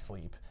can't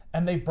sleep,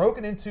 and they've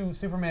broken into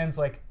Superman's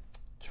like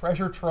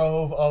treasure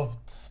trove of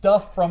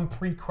stuff from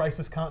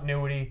pre-crisis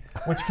continuity,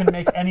 which can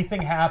make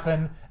anything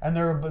happen, and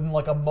there have been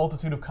like a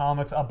multitude of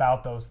comics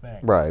about those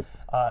things. Right.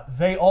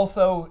 They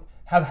also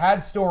have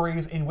had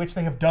stories in which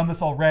they have done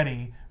this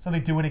already, so they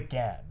do it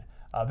again.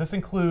 This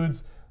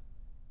includes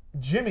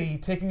Jimmy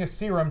taking a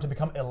serum to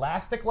become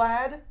Elastic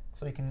Lad,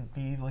 so he can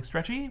be like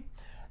stretchy.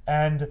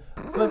 And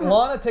so then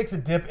Lana takes a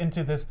dip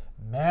into this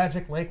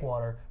magic lake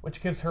water, which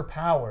gives her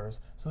powers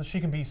so that she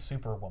can be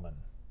Superwoman.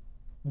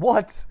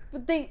 What?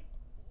 But they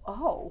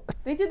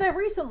did that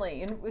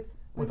recently and with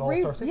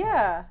All-Star Superman.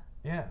 Yeah.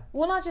 Yeah.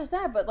 Well, not just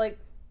that, but like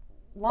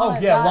Lana.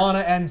 Oh yeah, got, Lana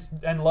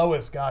and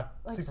Lois got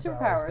Like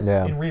superpowers superpowers.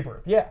 Yeah. in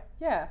Rebirth. Yeah.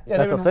 Yeah. Yeah,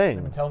 That's they've a been- thing.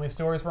 They've been telling these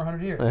stories for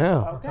 100 years. Yeah.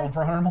 I'll tell them for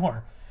 100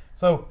 more.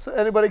 So, So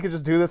anybody could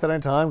just do this at any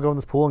time, go in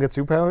this pool and get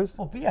superpowers?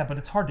 well, yeah, but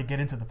it's hard to get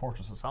into the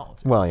Fortress of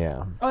Solitude. Well,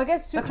 yeah. Oh, I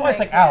guess Superman. That's why it's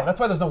like can't. out. That's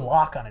why there's no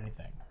lock on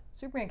anything.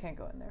 Superman can't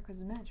go in there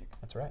because it's magic.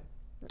 That's right.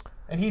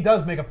 And he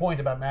does make a point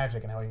about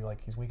magic and how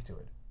he's weak to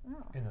it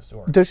in the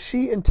story. Does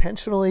she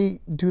intentionally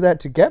do that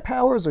to get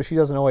powers, or she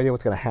has no idea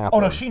what's going to happen? Oh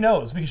no, she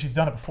knows because she's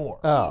done it before.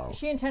 Oh,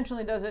 She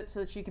intentionally does it so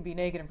that she can be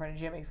naked in front of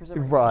Jimmy for some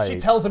reason. right. She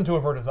tells him to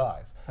avert his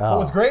eyes. But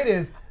what's great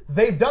is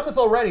they've done this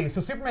already,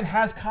 so Superman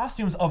has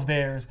costumes of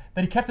theirs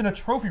that he kept in a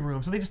trophy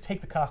room, so they just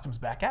take the costumes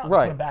back out and put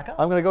Right. them back on.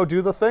 I'm going to go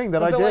do the thing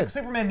that I They're did. like,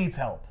 Superman needs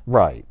help.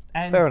 Right.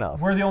 And Fair enough.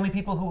 we're the only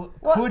people who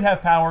could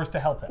have powers to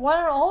help him. Why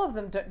don't all of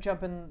them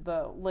jump in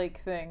the lake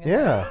thing?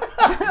 Yeah.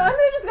 They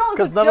just go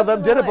Because none of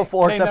them did it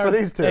before They except for never-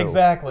 these two.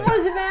 Exactly. What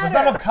does it There's not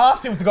matter? enough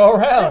costumes to go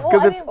around. Well,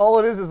 Because I it's mean- all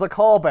it is a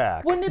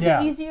callback. Wouldn't it Yeah.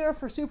 be easier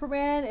for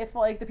Superman if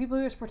like the people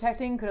he was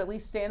protecting could at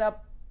least stand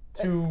up?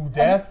 To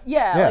death.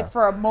 Yeah, Yeah. like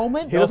for a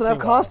moment. He doesn't have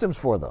see why. costumes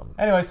for them.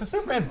 Anyway, so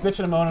Superman's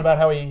bitching and moaning about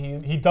how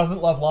he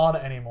doesn't love Lana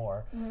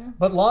anymore.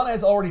 But Lana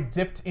has already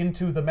dipped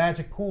into the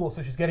magic pool,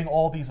 so she's getting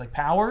all these like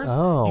powers,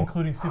 Oh.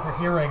 including super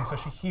hearing. So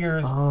she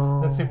hears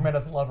that Superman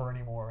doesn't love her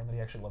anymore and that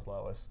he actually loves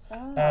Lois.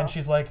 And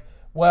she's like,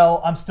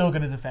 well, I'm still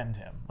going to defend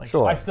him. Like,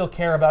 Sure. I still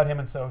care about him.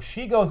 And so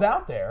she goes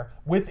out there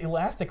with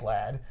Elastic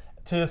Lad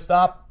to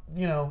stop,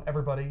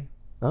 everybody.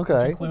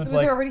 Okay. Includes They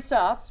like, already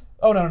stopped.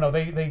 oh no,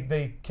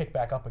 they kick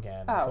back up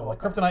again. Oh, So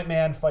like okay. Kryptonite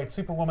Man fights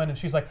Superwoman, and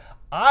she's like,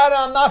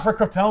 I'm not for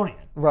Kryptonian.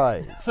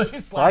 Right. So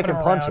she's So I slapping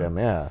can punch around. him,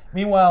 yeah.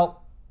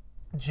 Meanwhile,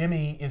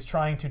 Jimmy is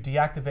trying to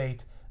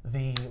deactivate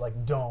the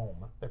like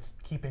dome that's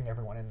keeping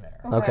everyone in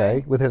there.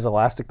 Okay. With his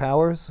elastic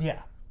powers? Yeah.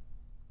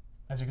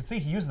 As you can see,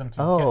 he used them to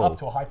get Oh. up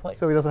to a high place.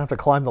 So he doesn't have to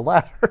climb the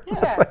ladder.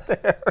 That's Yeah. right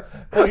there.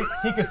 Well,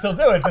 he could still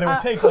do it, but it would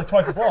take like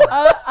twice as long.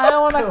 I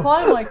don't want to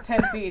climb like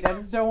 10 feet. I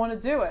just don't want to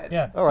do it.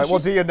 Yeah. All right. Well,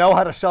 do you know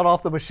how to shut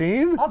off the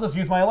machine? I'll just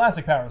use my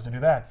elastic powers to do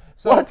that.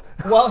 So What?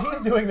 while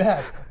he's doing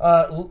that,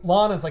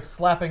 Lana's like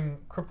slapping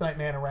Kryptonite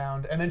Man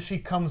around, and then she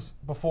comes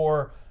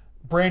before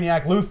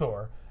Brainiac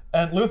Luthor,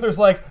 and Luthor's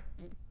like,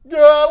 "Yeah,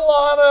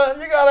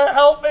 Lana, you gotta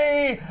help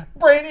me!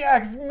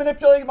 Brainiac's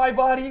manipulating my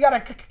body. You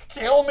gotta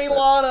kill me,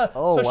 Lana!"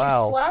 Oh, so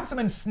wow. she slaps him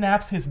and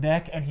snaps his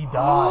neck, and he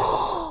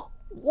dies.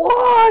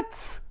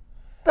 What?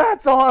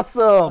 That's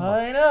awesome.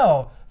 I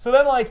know. So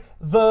then, like,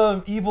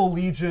 the evil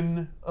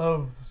legion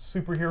of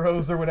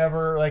superheroes or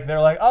whatever, like,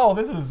 they're like, "Oh,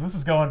 this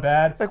is going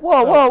bad." Like,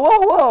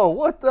 whoa.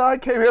 What I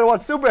came here to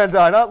watch Superman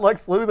die, not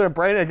Lex Luthor and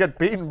Brainiac get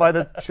beaten by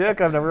this chick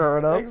I've never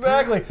heard of.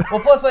 Exactly. Well,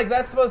 plus, like,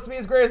 that's supposed to be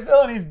his greatest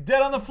villain. He's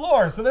dead on the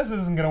floor, so this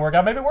isn't going to work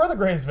out. Maybe we're the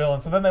greatest villain.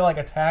 So then they, like,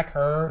 attack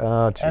her.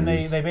 Oh, and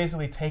they jeez.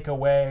 basically take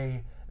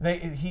away...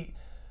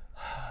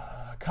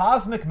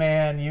 Cosmic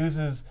Man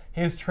uses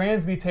his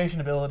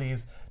transmutation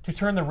abilities to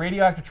turn the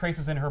radioactive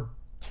traces in her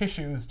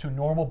tissues to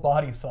normal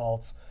body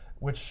salts,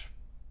 which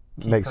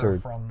keep Makes her her-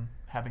 from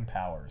having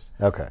powers.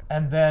 Okay.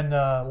 And then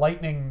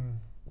Lightning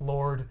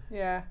Lord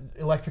Yeah.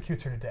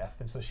 electrocutes her to death,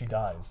 and so she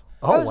dies.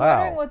 Oh, I was wow.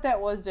 wondering what that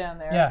was down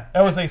there. Yeah,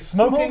 it was a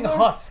smoking Smolder-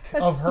 husk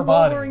that of her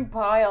body. smoldering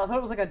pile. I thought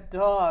it was like a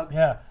dog.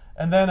 Yeah,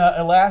 and then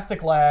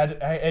Elastic Lad,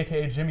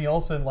 aka Jimmy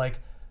Olsen, like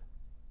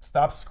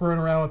stops screwing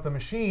around with the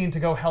machine to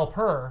go help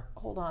her.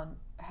 Hold on.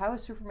 How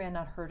has Superman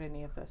not heard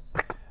any of this?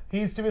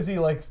 He's too busy,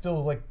 like,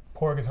 still, like,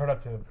 pouring his heart up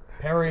to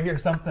Perry or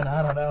something.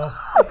 I don't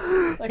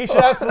know. Like, He should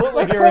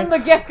absolutely hear from it.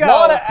 the get-go.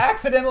 Lana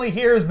accidentally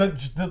hears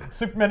that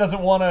Superman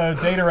doesn't want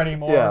to date her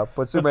anymore. Yeah,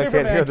 but Superman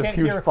can't hear this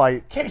huge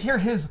fight. Can't hear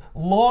his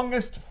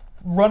longest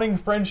running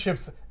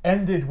friendships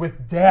ended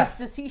with death.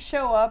 Does he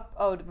show up?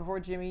 Oh, before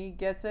Jimmy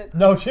gets it?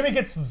 No, Jimmy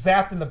gets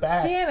zapped in the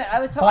back. Damn it! I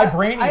was By I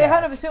Brainiac.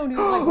 kind of assumed he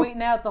was like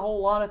waiting out the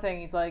whole Lana thing.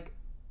 He's like,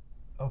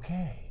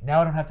 Okay,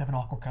 now I don't have to have an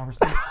awkward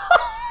conversation.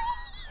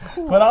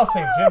 But I'll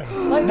save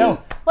Jimmy.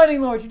 No.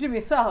 Lightning Lord, you did me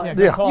a solid. Yeah,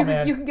 good call, you,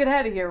 man. you can get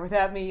out of here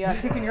without me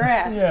kicking your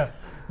ass. Yeah,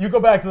 you go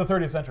back to the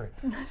 30th century.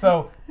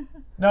 So,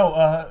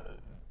 no,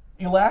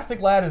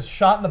 Elastic Lad is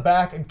shot in the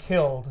back and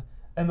killed,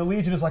 and the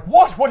Legion is like,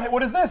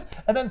 what is this?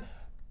 And then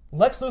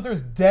Lex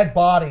Luthor's dead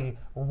body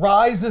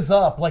rises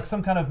up like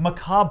some kind of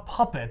macabre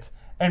puppet,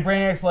 and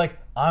Brainiac's like,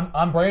 I'm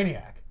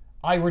Brainiac.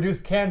 I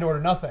reduced Kandor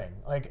to nothing.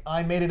 Like,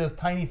 I made it a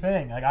tiny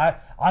thing. Like,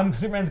 I'm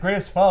Superman's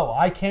greatest foe.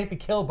 I can't be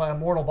killed by a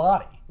mortal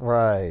body.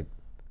 Right.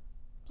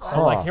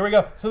 So, like, here we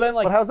go. So then,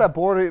 like, But how's that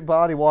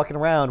body walking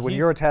around when He's-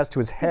 you're attached to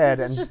his head?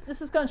 This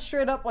has gone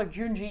straight up like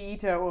Junji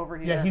Ito over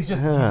here. yeah, he's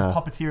just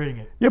puppeteering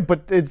it. Yeah,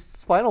 but its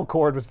spinal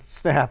cord was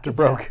snapped or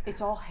broke.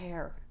 It's all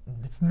hair.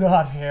 It's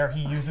not hair.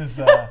 He uses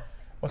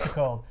what's it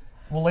called?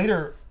 Well,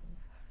 later,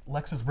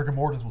 Lex's rigor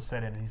mortis will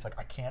set in, and he's like,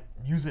 I can't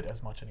use it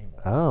as much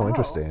anymore. Oh,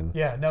 interesting.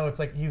 Yeah, no, it's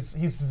like he's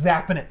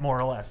zapping it more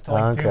or less to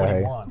like do what he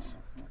Okay. wants.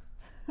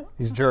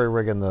 He's jury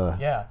rigging the.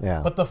 Yeah.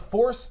 Yeah. But the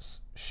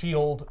force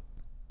shield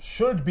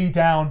should be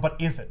down, but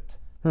isn't.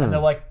 And they're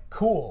like,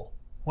 cool.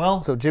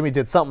 Well, So Jimmy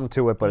did something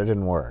to it, but it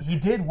didn't work. he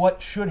did what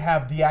should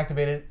have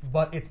deactivated,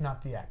 but it's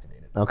not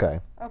deactivated. Okay.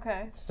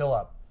 Okay. It's still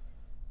up.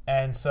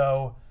 And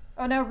so,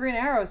 Oh, now Green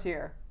Arrow's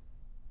here.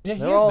 yeah,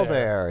 he's They're all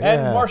there,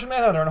 And yeah. Martian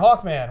Manhunter and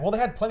Hawkman. Well, they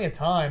had plenty of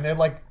time. They had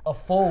like a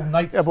full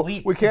night's Yeah, but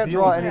sleep. we can't to deal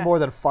draw with any it. more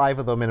than 5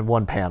 of them in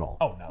one panel.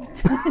 Oh, no.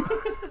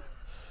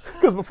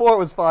 Because before it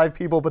was 5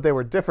 people, but they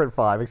were different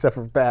 5, except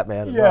for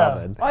Batman and Yeah.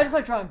 Robin. Oh, I just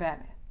like drawing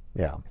Batman.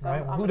 Yeah. So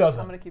Right, I'm well, who gonna-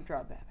 doesn't? I'm going to keep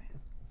drawing Batman.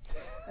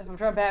 If I'm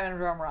drawing Batman, I'm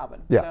drawing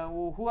Robin. Yeah.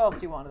 So who else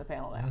do you want on the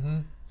panel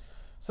now?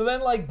 So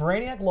then, like,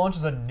 Brainiac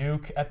launches a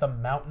nuke at the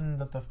mountain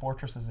that the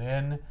fortress is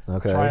in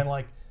Okay. to try and,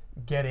 like,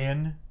 get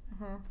in.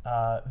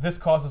 This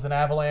causes an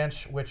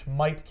avalanche, which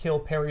might kill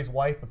Perry's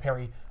wife, but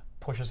Perry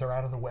pushes her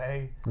out of the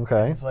way.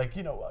 Okay. He's like,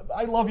 you know,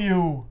 I love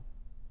you.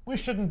 We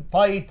shouldn't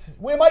fight.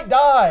 We might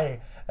die.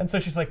 And so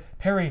she's like,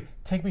 Perry,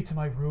 take me to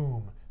my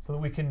room so that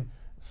we can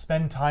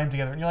spend time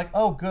together. And you're like,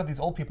 oh, good, these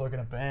old people are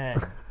going to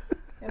bang.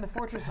 In the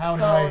Fortress How of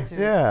nice. Solitude.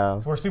 Yeah.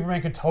 Where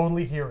Superman could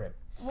totally hear it.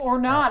 Or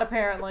not,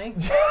 apparently.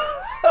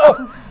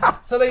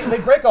 So they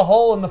break a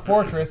hole in the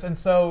fortress, and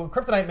so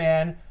Kryptonite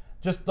Man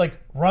just like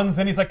runs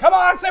in. He's like, "Come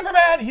on,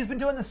 Superman!" He's been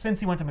doing this since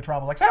he went to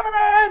Metropolis. Like,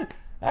 Superman,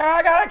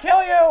 I gotta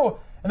kill you!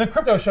 And then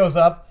Krypto shows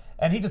up,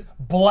 and he just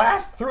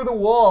blasts through the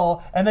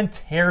wall and then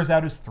tears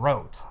out his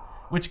throat,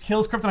 which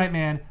kills Kryptonite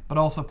Man, but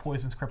also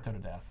poisons Krypto to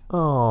death. Oh.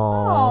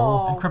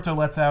 Oh. And Krypto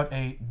lets out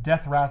a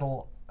death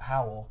rattle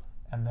howl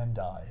and then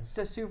dies.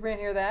 Does Superman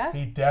hear that?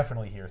 He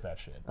definitely hears that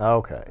shit.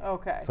 Okay.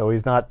 Okay. So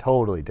he's not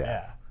totally deaf.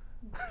 Yeah.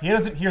 He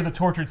doesn't hear the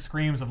tortured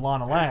screams of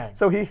Lana Lang.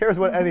 So he hears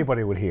what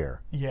anybody would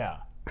hear, Yeah.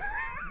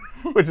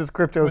 which is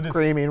Crypto his-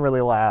 screaming really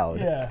loud.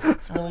 Yeah,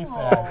 it's really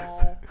sad. Aw.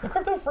 So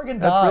Krypto friggin'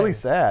 dies. That's really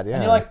sad, yeah.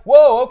 And you're like,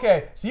 whoa,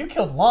 okay, so you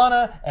killed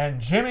Lana and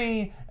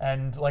Jimmy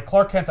and like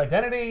Clark Kent's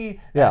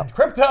identity Yeah. and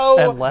Crypto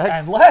And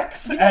Lex.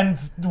 and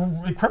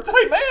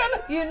Kryptonite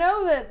Man. You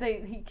know that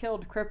he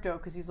killed Crypto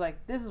because he's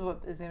like, this is what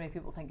is going to make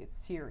people think it's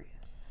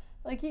serious.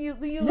 Like, you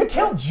You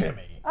killed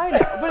Jimmy. I know,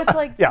 but it's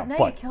like, Yeah, now you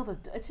but- killed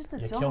it's just a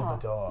You dog. killed the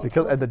dog.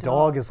 Because, and the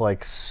dog is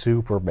like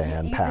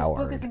Superman This book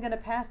powered. isn't going to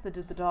pass the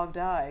did the dog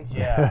die.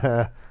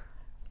 Yeah.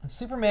 And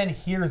Superman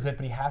hears it,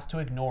 but he has to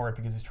ignore it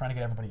because he's trying to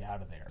get everybody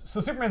out of there. So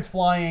Superman's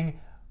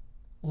flying.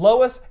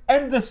 Lois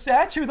and the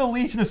statue the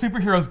Legion of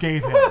Superheroes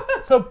gave him.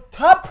 So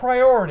top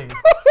priorities.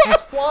 He's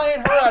flying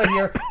her out of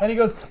here, and he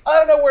goes, I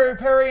don't know where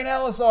Perry and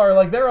Alice are.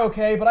 Like, they're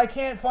okay, but I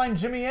can't find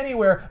Jimmy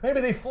anywhere. Maybe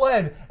they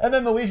fled. And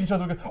then the Legion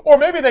shows up and goes, or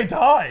maybe they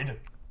died.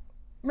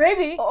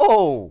 Maybe.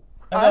 Oh.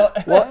 And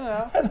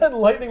and then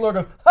Lightning Lord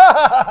goes, ha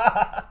ha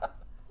ha ha.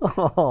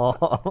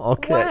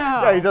 Okay.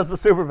 Wow. Yeah, he does the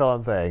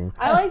supervillain thing.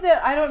 I like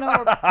that. I don't know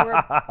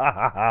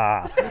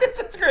where It's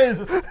just great. It's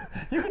just,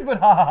 you can put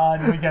ha ha ha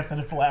and we get that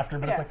it's laughter,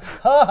 but Yeah. it's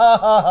like ha ha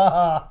ha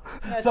ha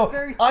ha. it's So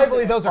very I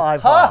believe specific. those are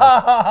Five ha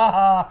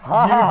ha bars.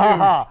 ha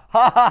ha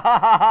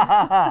ha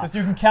ha. You Just Just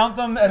you can count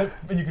them and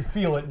you can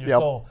feel it in your Yep.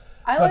 soul.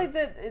 I But- like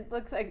that. It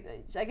looks like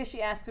I guess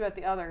she asks about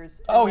the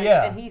others. Oh, like,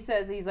 yeah. And he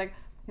says he's like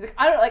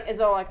I don't like as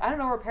though like I don't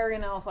know where Perry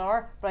and Alice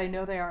are, but I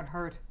know they aren't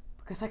hurt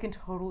because I can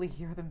totally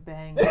hear them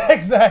bang.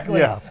 Exactly.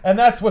 Yeah. And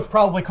that's what's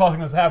probably causing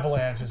this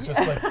avalanche. It's just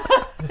like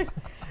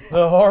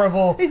the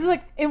horrible. He's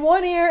like in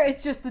one ear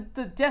it's just the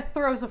death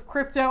throes of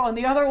Crypto, on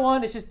the other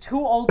one it's just 2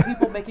 old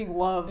people making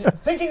love.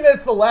 Thinking that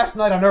it's the last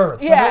night on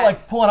Earth. So Yeah. they're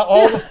like pulling out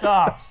all the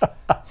stops.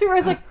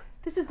 Superman's like,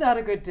 This is not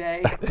a good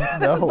day. This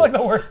is like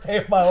the worst day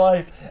of my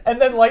life.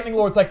 And then Lightning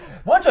Lord's like,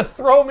 why don't you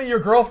throw me your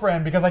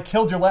girlfriend because I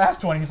killed your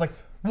last one? And he's like,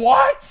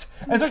 what?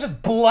 And so he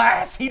just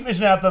blasts heat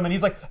vision at them, and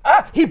he's like,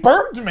 he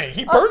burned me.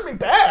 He burned me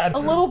bad. A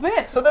little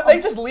bit. So then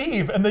they just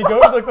leave, and they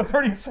go to like the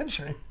 30th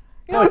century.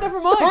 You know, never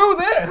mind. Screw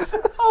this.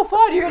 Oh,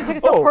 fine. You're going to take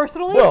it so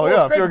personally? Well, it's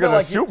yeah, if great you're 'cause they're going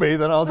like, to shoot me,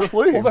 then I'll just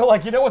leave. Well, they're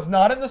like, you know what's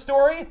not in the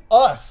story?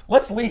 Us.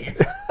 Let's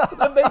leave. So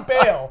then they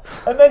bail.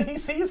 And then he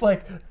sees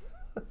like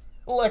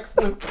Lex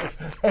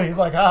Luthor, and he's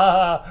like,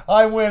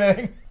 I'm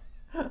winning.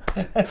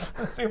 And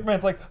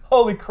Superman's like,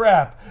 holy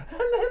crap. And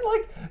then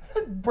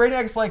like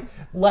Brainiac's like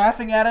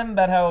laughing at him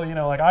about how, you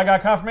know, like, I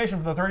got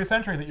confirmation from the 30th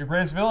century that your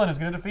greatest villain is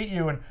going to defeat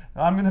you, and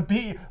I'm going to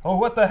beat you. Oh,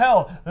 what the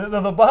hell?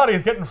 The body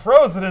is getting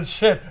frozen and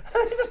shit.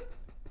 And he just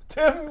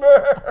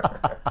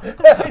timber.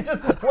 And he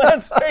just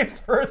lands face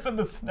first in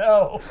the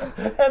snow.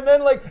 And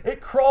then like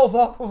it crawls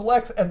off of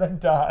Lex and then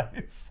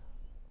dies.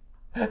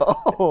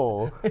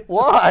 Oh,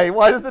 why?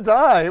 Why does it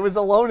die? It was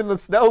alone in the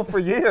snow for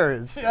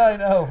years. Yeah, I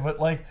know, but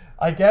like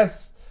I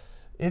guess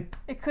it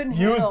couldn't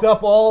used handle.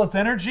 up all its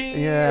energy.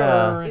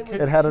 Yeah. Or It was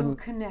It had too a-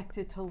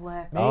 connected to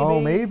Lex. Oh,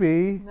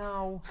 maybe.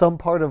 No. Some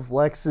part of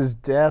Lex's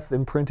death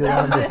imprinted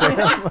onto him.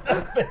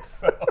 I think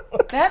so.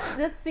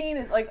 That scene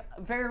is like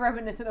very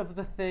reminiscent of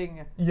The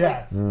Thing.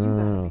 Yes.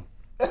 Mm.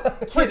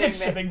 Freaking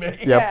shitting me.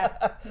 Yep.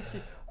 Yeah.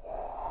 Just-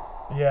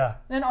 Yeah.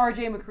 Then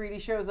R.J. McCready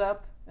shows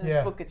up, and his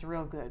Yeah. book gets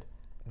real good.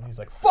 And he's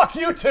like, fuck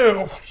you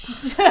too!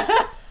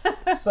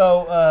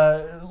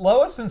 So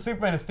Lois and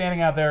Superman are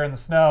standing out there in the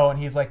snow, and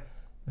he's like,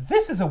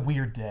 this is a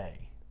weird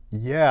day.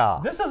 Yeah.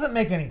 This doesn't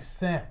make any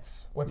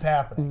sense, what's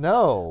happening.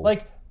 No.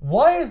 Like,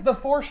 why is the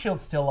Force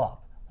Shield still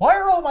up? Why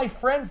are all my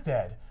friends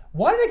dead?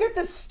 Why did I get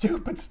this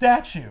stupid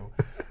statue?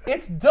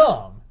 It's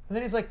dumb. And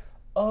then he's like,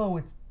 oh,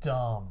 it's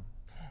dumb.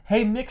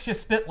 Hey, Mixia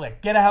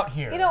Spitlick, get out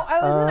here. You know, I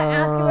was gonna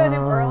ask about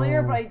him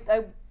earlier, but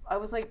I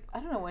was like, I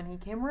don't know when he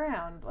came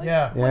around. Like,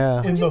 yeah.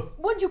 Yeah. In the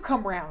When'd you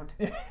come round?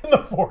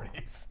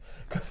 40s.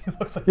 Because he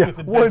looks like he Yeah, was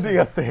what do invented.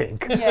 you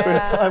think? Yeah.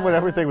 At a time when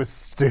everything was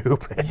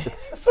stupid.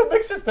 So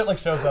Mixia Spitlick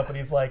shows up and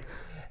he's like,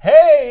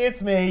 hey,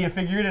 it's me. You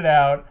figured it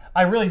out.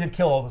 I really did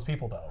kill all those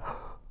people, though.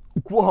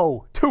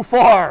 Whoa, too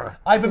far.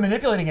 I've been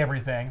manipulating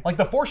everything. Like,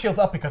 the Force Shield's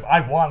up because I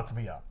want it to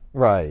be up.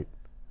 Right.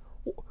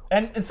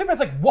 And Superman's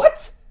like,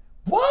 what?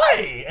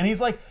 Why? And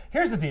he's like,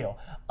 here's the deal.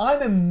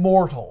 I'm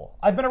immortal.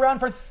 I've been around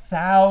for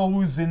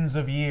thousands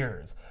of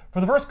years. For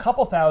the first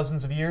couple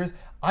thousands of years,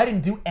 I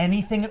didn't do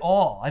anything at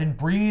all. I didn't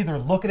breathe or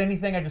look at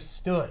anything. I just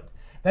stood.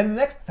 Then the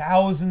next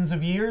thousands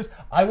of years,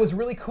 I was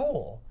really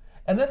cool.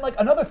 And then like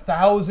another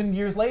 1,000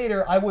 years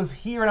later, I was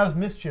here and I was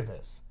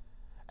mischievous.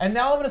 And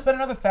now I'm going to spend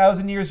another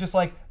 1,000 years just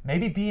like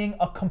maybe being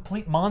a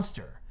complete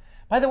monster.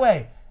 By the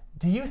way,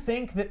 do you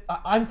think that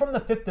I'm from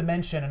the 5th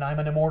dimension and I'm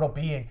an immortal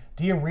being?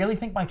 Do you really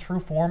think my true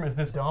form is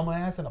this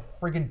dumbass in a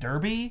friggin'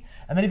 derby?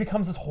 And then he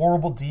becomes this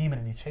horrible demon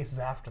and he chases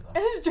after them.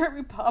 And his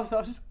derby pops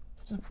off. Just,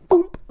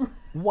 Boop.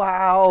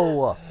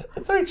 Wow.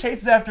 And so he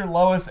chases after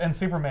Lois and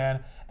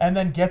Superman and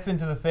then gets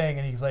into the thing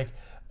and he's like,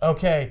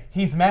 okay,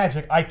 he's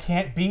magic. I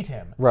can't beat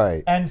him.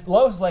 Right. And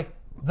Lois is like,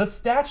 the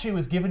statue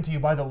is given to you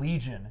by the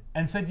Legion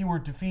and said you were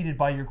defeated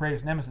by your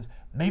greatest nemesis.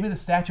 Maybe the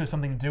statue has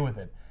something to do with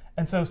it.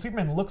 And so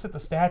Superman looks at the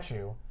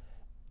statue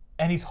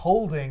and he's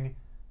holding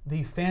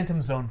the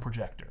Phantom Zone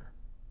projector.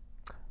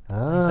 He's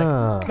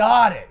like,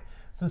 got it.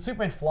 So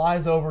Superman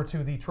flies over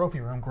to the trophy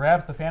room,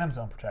 grabs the Phantom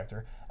Zone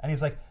projector, and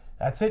he's like,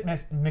 that's it,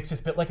 Mixia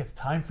Spitlick, it's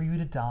time for you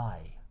to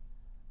die.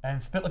 And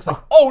Spitlick's like,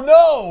 oh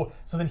no!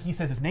 So then he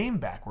says his name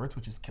backwards,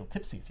 which is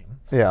Kiltipsisium.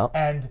 Yeah.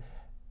 And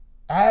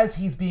as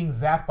he's being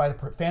zapped by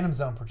the Phantom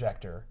Zone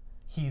projector,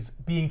 he's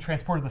being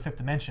transported to the 5th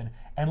dimension,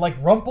 and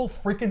like Rumple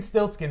freaking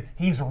Stiltskin,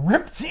 he's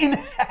ripped in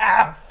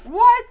half.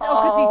 what?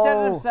 Oh, because he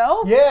said it himself?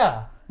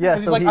 Yeah. Yeah,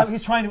 'Cause so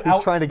he's trying to he's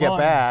trying to get outrun-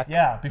 back.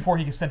 Yeah, before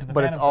he gets sent to the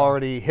But Phantom it's Zone.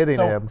 already hitting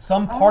So him.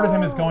 some part of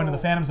him is going to the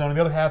Phantom Zone, and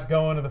the other half's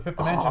going to the 5th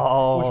dimension,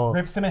 Oh. which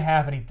rips him in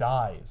half, and he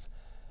dies.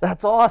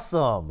 That's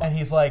awesome. And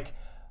he's like,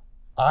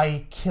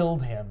 I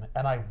killed him,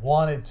 and I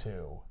wanted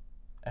to,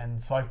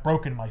 and so I've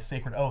broken my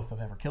sacred oath of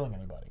never killing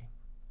anybody.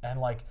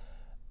 And like,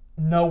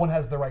 no one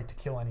has the right to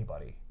kill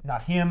anybody.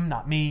 Not him,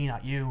 not me,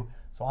 not you.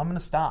 So I'm gonna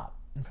stop.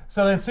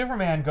 So then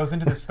Superman goes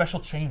into this special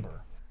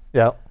chamber,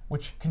 Yeah.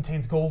 which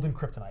contains gold and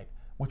kryptonite,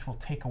 which will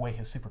take away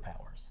his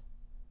superpowers.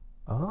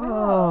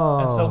 Oh.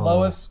 And so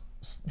Lois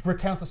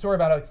recounts the story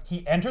about how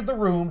he entered the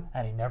room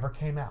and he never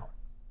came out.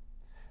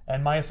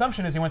 And my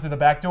assumption is he went through the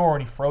back door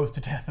and he froze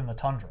to death in the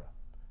tundra.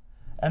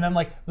 And then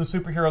like the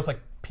superheroes like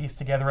piece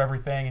together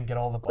everything and get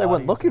all the bodies. They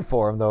went looking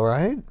for him, though,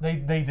 right? They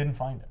didn't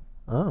find him.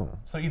 Oh.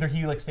 So either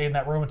he like stayed in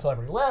that room until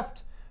everybody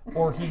left,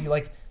 or he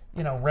like,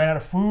 you know, ran out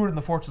of food in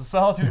the Fortress of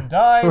Solitude and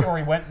died, or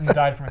he went and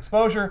died from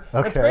exposure. It's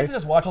Okay. great to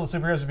just watch all the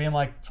superheroes being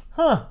like,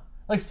 huh,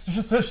 like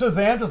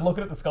Shazam just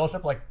looking at the skull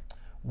ship like,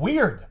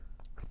 weird.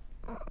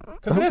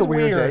 Because it That's is a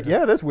weird weird. day.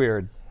 Yeah, it is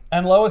weird.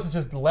 And Lois is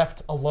just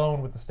left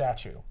alone with the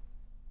statue.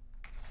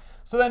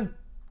 So then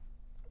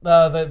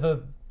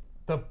the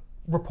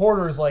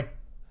reporter is like,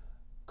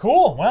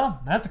 cool,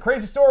 well, that's a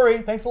crazy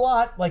story. Thanks a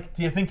lot. Like,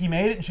 do you think he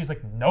made it? And she's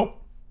like, nope.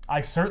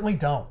 I certainly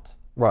don't.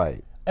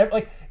 Right.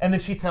 And then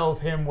she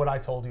tells him what I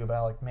told you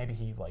about, like maybe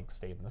he like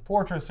stayed in the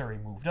fortress or he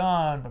moved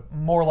on, but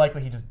more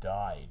likely he just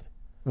died.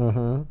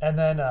 Mm-hmm. And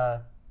then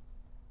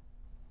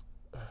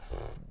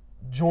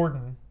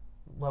Jordan,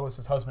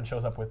 Lois's husband,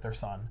 shows up with their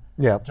son,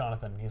 Yep.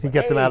 Jonathan. He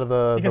gets him out of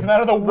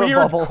the weird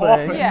bubble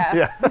coffin. thing.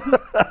 Yeah.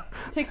 Yeah.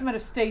 Takes him out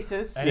of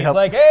stasis. And he's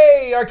like,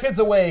 "Hey, our kid's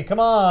awake. Come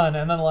on!"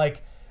 And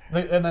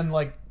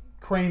then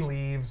Crane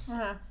leaves,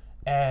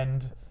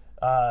 and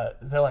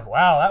they're like,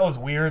 "Wow, that was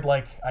weird.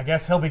 Like, I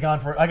guess he'll be gone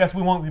for. I guess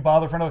we won't be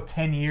bothered for another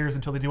 10 years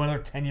until they do another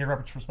 10-year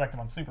retrospective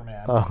on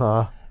Superman."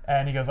 Uh-huh.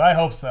 And he goes, "I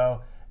hope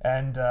so."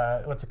 And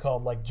what's it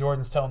called? Like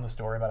Jordan's telling the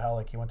story about how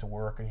like he went to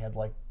work and he had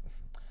like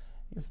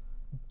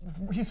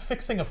he's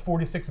fixing a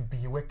 '46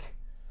 Buick,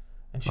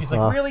 and she's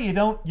like, "Really, you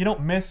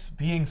don't miss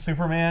being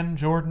Superman,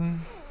 Jordan?"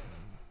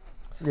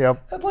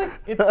 Yep. And like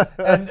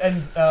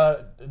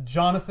and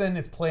Jonathan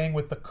is playing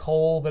with the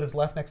coal that is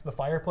left next to the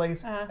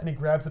fireplace, and he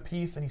grabs a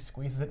piece and he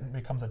squeezes it and it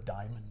becomes a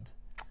diamond.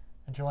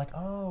 And you're like,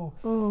 oh.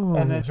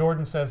 And then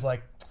Jordan says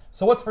like,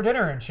 "So what's for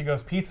dinner?" And she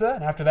goes, "Pizza."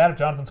 And after that, if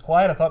Jonathan's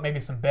quiet, I thought maybe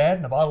some bed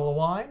and a bottle of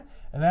wine.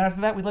 And then after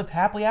that, we lived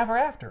happily ever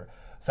after.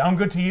 Sound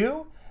good to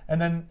you? And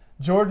then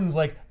Jordan's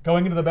like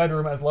going into the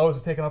bedroom as Lois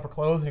is taking off her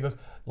clothes, and he goes,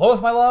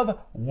 "Lois, my love,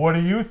 what do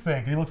you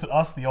think?" And he looks at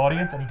us, the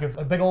audience, and he gives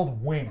a big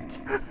old wink.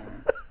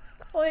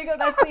 Well, you go.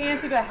 That's the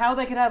answer to how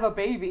they could have a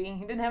baby. He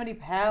didn't have any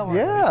power.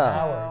 Yeah.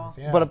 Powers,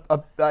 yeah.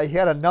 But he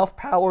had enough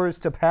powers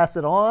to pass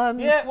it on.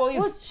 Yeah, well,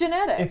 It's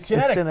genetic. It's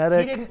genetic. It's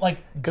genetic. He didn't like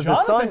Because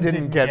the son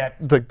didn't get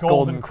the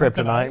golden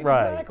kryptonite,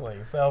 right.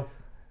 Exactly. So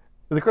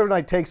The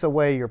kryptonite takes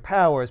away your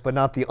powers, but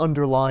not the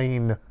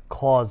underlying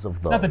cause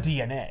of them. not the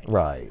DNA.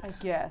 Right. I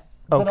guess.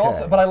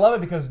 Okay. But I love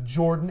it because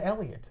Jordan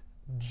Elliott,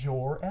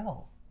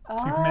 Jor-El,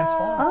 Superman's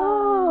father.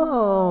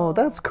 Oh,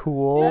 that's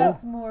cool.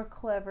 That's more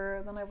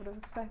clever than I would have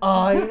expected.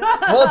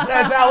 Well, it's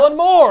Alan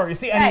Moore. You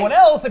see, anyone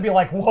else, they'd be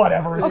like,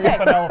 whatever. It's Okay.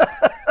 something else.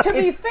 To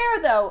be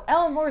fair, though,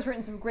 Alan Moore's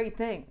written some great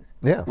things.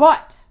 Yeah.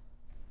 But,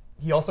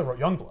 He also wrote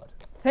Youngblood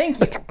thank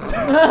you.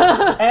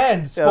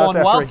 and that's Spawn after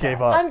he Wildcats.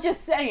 gave up. I'm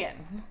just saying.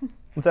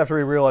 It's after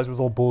he realized it was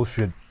all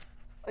bullshit.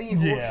 Oh, you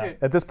Yeah. bullshit.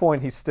 At this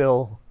point, he's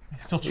still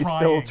He's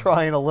still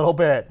trying a little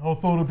bit. I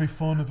thought it'd be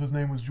fun if his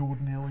name was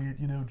Jordan Elliott,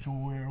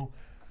 Jor-El.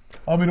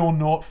 I mean, or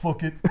not,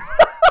 fuck it.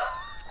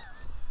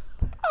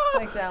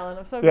 Thanks, Alan.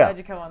 I'm so Yeah. glad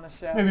you come on the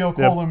show. Maybe I'll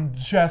call him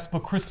Jasper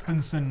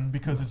Crispinson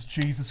because it's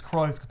Jesus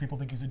Christ, because people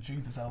think he's a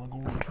Jesus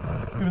allegory.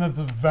 Even though it's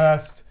a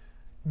vast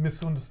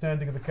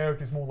misunderstanding of the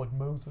character, he's more like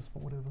Moses,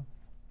 but whatever.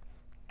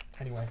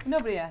 Anyway,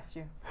 Nobody asked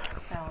you,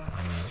 Alan.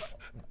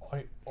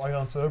 I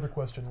answer every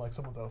question like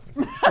someone's asked me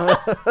something.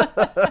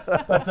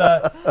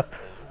 But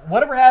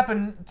whatever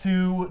happened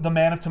to The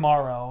Man of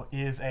Tomorrow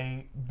is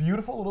a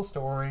beautiful little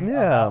story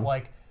about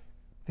like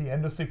the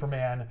end of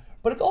Superman,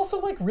 but it's also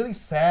like really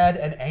sad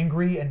and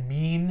angry and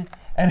mean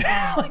and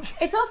like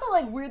It's also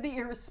like weirdly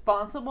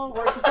irresponsible,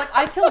 where it's just like,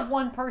 I killed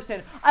one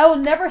person. I will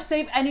never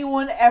save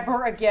anyone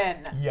ever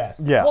again.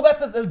 yes. Yeah. Well,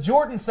 that's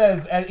Jordan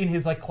says in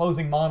his like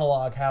closing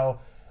monologue how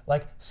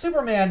like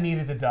Superman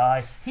needed to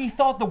die. He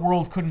thought the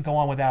world couldn't go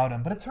on without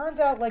him, but it turns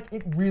out like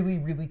it really,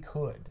 really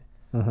could.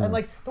 And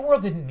like the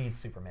world didn't need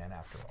Superman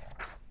after all.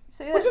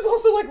 See, Which is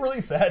also like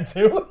really sad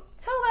too.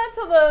 tell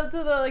that to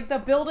the like the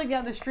building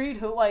down the street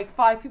who like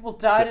 5 people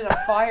died in a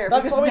fire.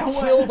 That's because why we no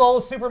one- killed all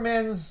of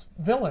Superman's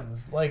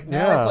villains. Like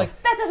now Yeah. it's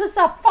like, That doesn't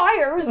stop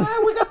fires.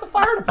 we got the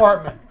fire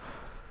department.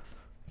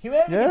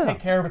 Humanity Yeah. can take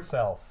care of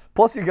itself.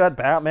 Plus, you got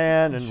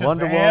Batman and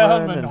Wonder Shazam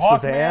Woman and and Hawkman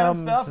Shazam. and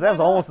stuff, Shazam's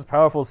why almost as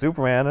powerful as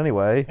Superman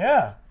anyway.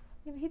 Yeah.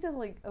 Yeah, but he does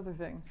like other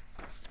things.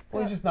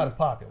 Well, he's just not as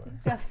popular.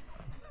 He's got-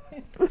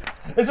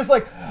 It's just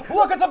like,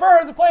 look, it's a bird,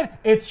 it's a plane.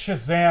 It's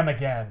Shazam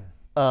again.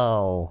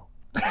 Oh.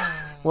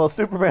 Well,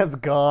 Superman's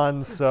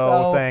gone,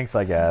 so thanks,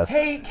 I guess.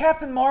 Hey,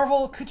 Captain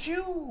Marvel, could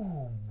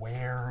you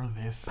wear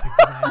this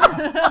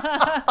Superman?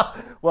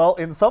 Well,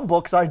 in some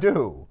books, I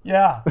do.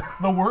 Yeah,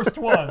 the worst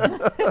ones.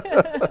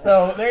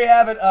 So there you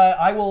have it.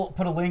 I will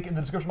put a link in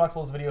the description box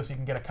below this video so you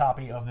can get a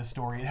copy of this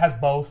story. It has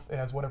both. It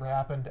has whatever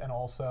happened and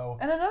also...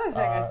 And another thing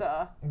I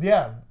saw,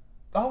 Yeah.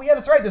 Oh, yeah,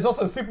 that's right. There's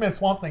also a Superman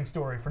Swamp Thing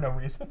story for no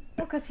reason.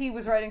 because he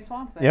was writing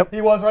Swamp Thing. Yep.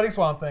 He was writing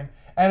Swamp Thing,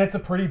 and it's a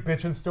pretty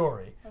bitchin'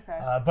 story. Okay.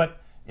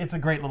 But it's a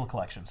great little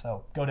collection,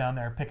 so go down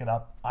there, pick it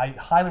up. I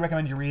highly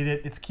recommend you read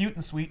it. It's cute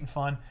and sweet and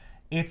fun.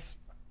 It's...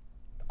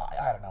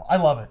 I don't know. I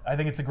love it. I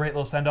think it's a great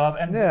little send-off,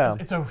 and Yeah.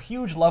 it's a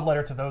huge love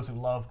letter to those who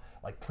love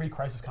like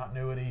pre-crisis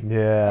continuity.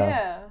 Yeah.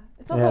 Yeah.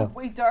 It's also Yeah.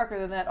 way darker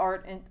than that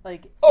art and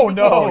like. Oh,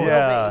 indicates no. it will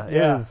Yeah, be.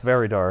 it is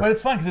very dark. But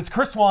it's fun because it's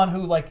Chris Swan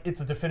who like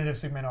it's a definitive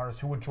Superman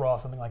artist who would draw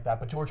something like that.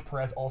 But George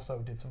Perez also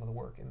did some of the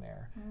work in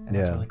there, and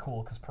it's Yeah. really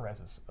cool because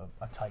Perez is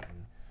a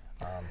titan.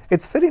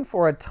 It's fitting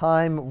for a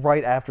time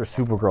right after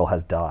Supergirl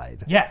has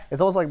died. Yes.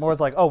 It's almost like more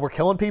like, oh, we're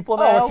killing people Oh,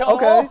 now? we're killing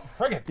okay. them off.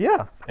 Friggin'.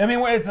 Yeah. I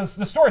mean,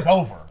 the story's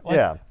over. Like,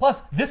 Yeah.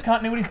 Plus, this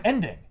continuity's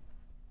ending.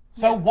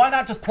 So why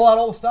not just pull out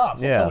all the stops?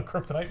 We'll Yeah. kill the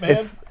Kryptonite Man.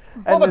 It's-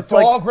 Will and the it's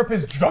like- dog rip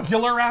his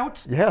jugular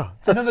out? Yeah.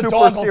 It's And a then the super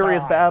dog will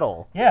serious die.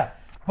 battle. Yeah,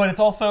 but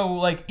it's also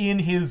like in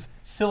his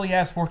silly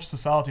ass Fortress of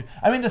Solitude.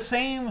 I mean, the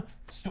same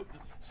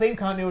same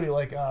continuity.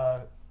 Like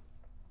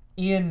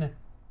in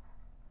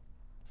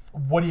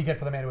What Do You Get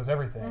for the Man Who Was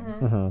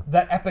Everything?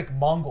 That epic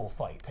Mongol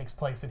fight takes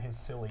place in his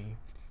silly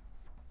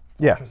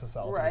Fortress of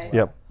Solitude as Right.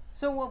 well. Yep.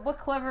 So what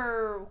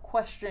clever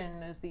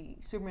question is the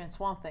Superman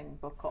Swamp Thing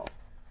book called?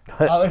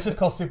 It's just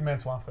called Superman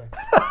Swamp Thing.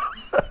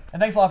 And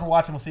thanks a lot for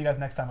watching. We'll see you guys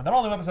next time with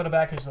another new episode of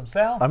Back Issues. I'm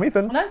Sal. I'm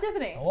Ethan. And I'm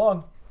Tiffany. So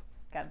long.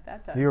 Got it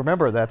that time. You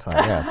remember that time,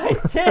 yeah. I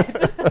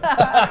did.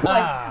 I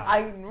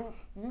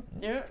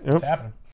was like, It's happening.